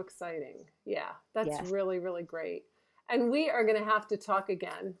is so exciting. Yeah. That's Yes. really, really great. And we are going to have to talk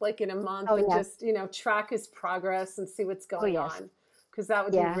again, like in a month, Oh and yes. just, track his progress and see what's Oh going yes. on, because that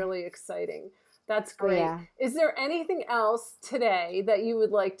would be Yeah. really exciting. That's Oh great. yeah. Is there anything else today that you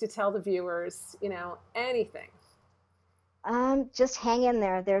would like to tell the viewers? Anything? Just hang in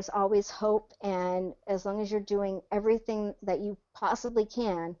there. There's always hope, and as long as you're doing everything that you possibly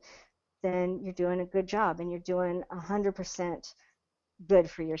can, then you're doing a good job, and you're doing 100% good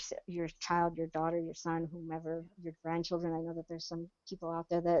for your child, your daughter, your son, whomever, your grandchildren. I know that there's some people out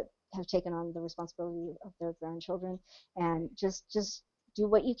there that have taken on the responsibility of their grandchildren, and just do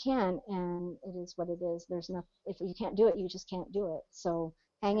what you can, and it is what it is. There's no, if you can't do it, you just can't do it. So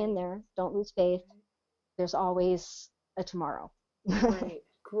hang in there, don't lose faith. There's always a tomorrow. Great,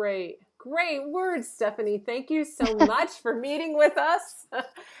 great, great words, Stephanie. Thank you so much for meeting with us.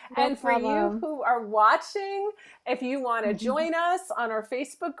 And for you who are watching, if you want to join us on our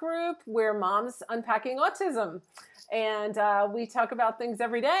Facebook group, we're Moms Unpacking Autism. And we talk about things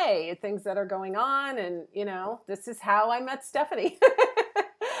every day, things that are going on. And, you know, this is how I met Stephanie.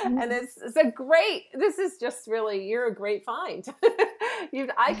 And this is just really, you're a great find.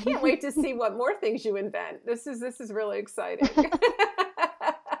 I can't wait to see what more things you invent. This is really exciting.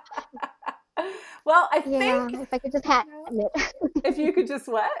 Well, I think if I could just patent it. If you could just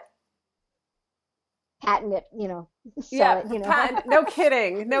what? Patent it, you know. Yeah, you know. Patent. No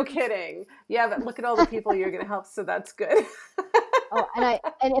kidding. No kidding. Yeah, but look at all the people you're going to help, so that's good. Oh,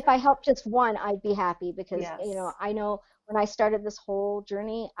 and if I help just one, I'd be happy, because you know, I know when I started this whole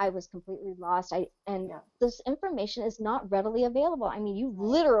journey, I was completely lost. This information is not readily available. I mean, you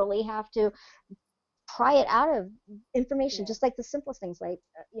literally have to pry it out of information, just like the simplest things, like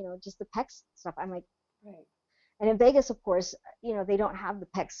you know, just the PECS stuff. I'm like, and in Vegas, of course, you know, they don't have the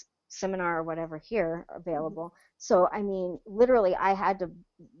PECS seminar or whatever here available. So I mean, literally, I had to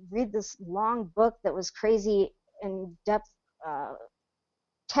read this long book that was crazy in depth,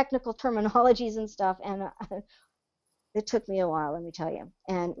 technical terminologies and stuff, and it took me a while, let me tell you.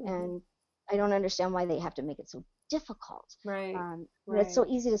 And I don't understand why they have to make it so difficult. Right. It's so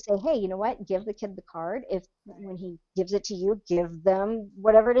easy to say, hey, you know what? Give the kid the card. If when he gives it to you, give them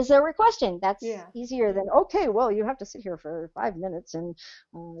whatever it is they're requesting. That's easier than, okay, well, you have to sit here for 5 minutes and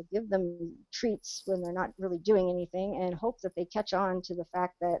give them treats when they're not really doing anything, and hope that they catch on to the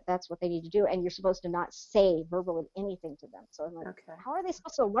fact that that's what they need to do. And you're supposed to not say verbally anything to them. So I'm like, how are they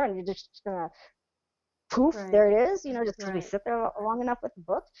supposed to learn? You're just gonna poof, there it is, you know, just because we sit there long enough with the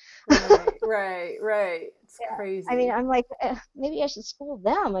book. Right. It's crazy. I mean, I'm like, maybe I should school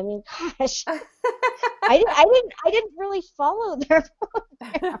them. I mean, gosh, I didn't really follow their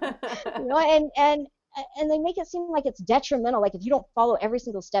program, you know, and they make it seem like it's detrimental. Like if you don't follow every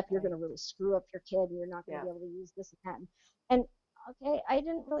single step, you're going to really screw up your kid, and you're not going to be able to use this and that. And okay, I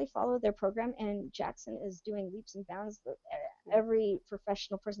didn't really follow their program, and Jackson is doing leaps and bounds. Every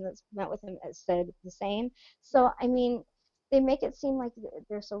professional person that's met with him has said the same. So, I mean, they make it seem like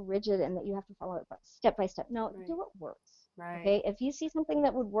they're so rigid and that you have to follow it step by step. No, do what works. Okay, if you see something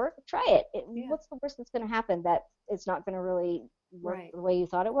that would work, try it. What's the worst that's going to happen? That it's not going to really work the way you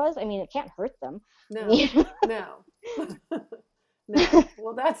thought it was? I mean, it can't hurt them. No, no.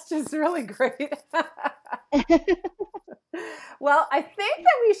 Well, that's just really great. Well, I think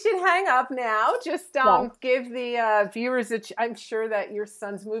that we should hang up now. Just give the viewers I'm sure that your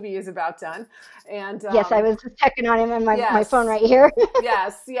son's movie is about done. And yes, I was just checking on him on my phone right here.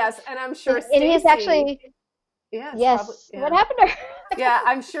 yes, and I'm sure Stacy, it is actually. Yes. Probably, what happened to her? Yeah,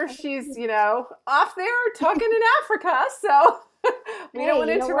 I'm sure she's, you know, off there talking in Africa. So we don't want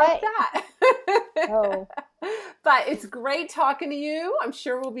to interrupt that. Oh. But it's great talking to you. I'm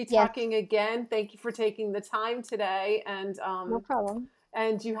sure we'll be talking again. Thank you for taking the time today. And no problem.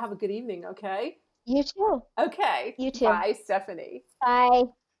 And you have a good evening, okay? You too. Okay. You too. Bye, Stephanie. Bye.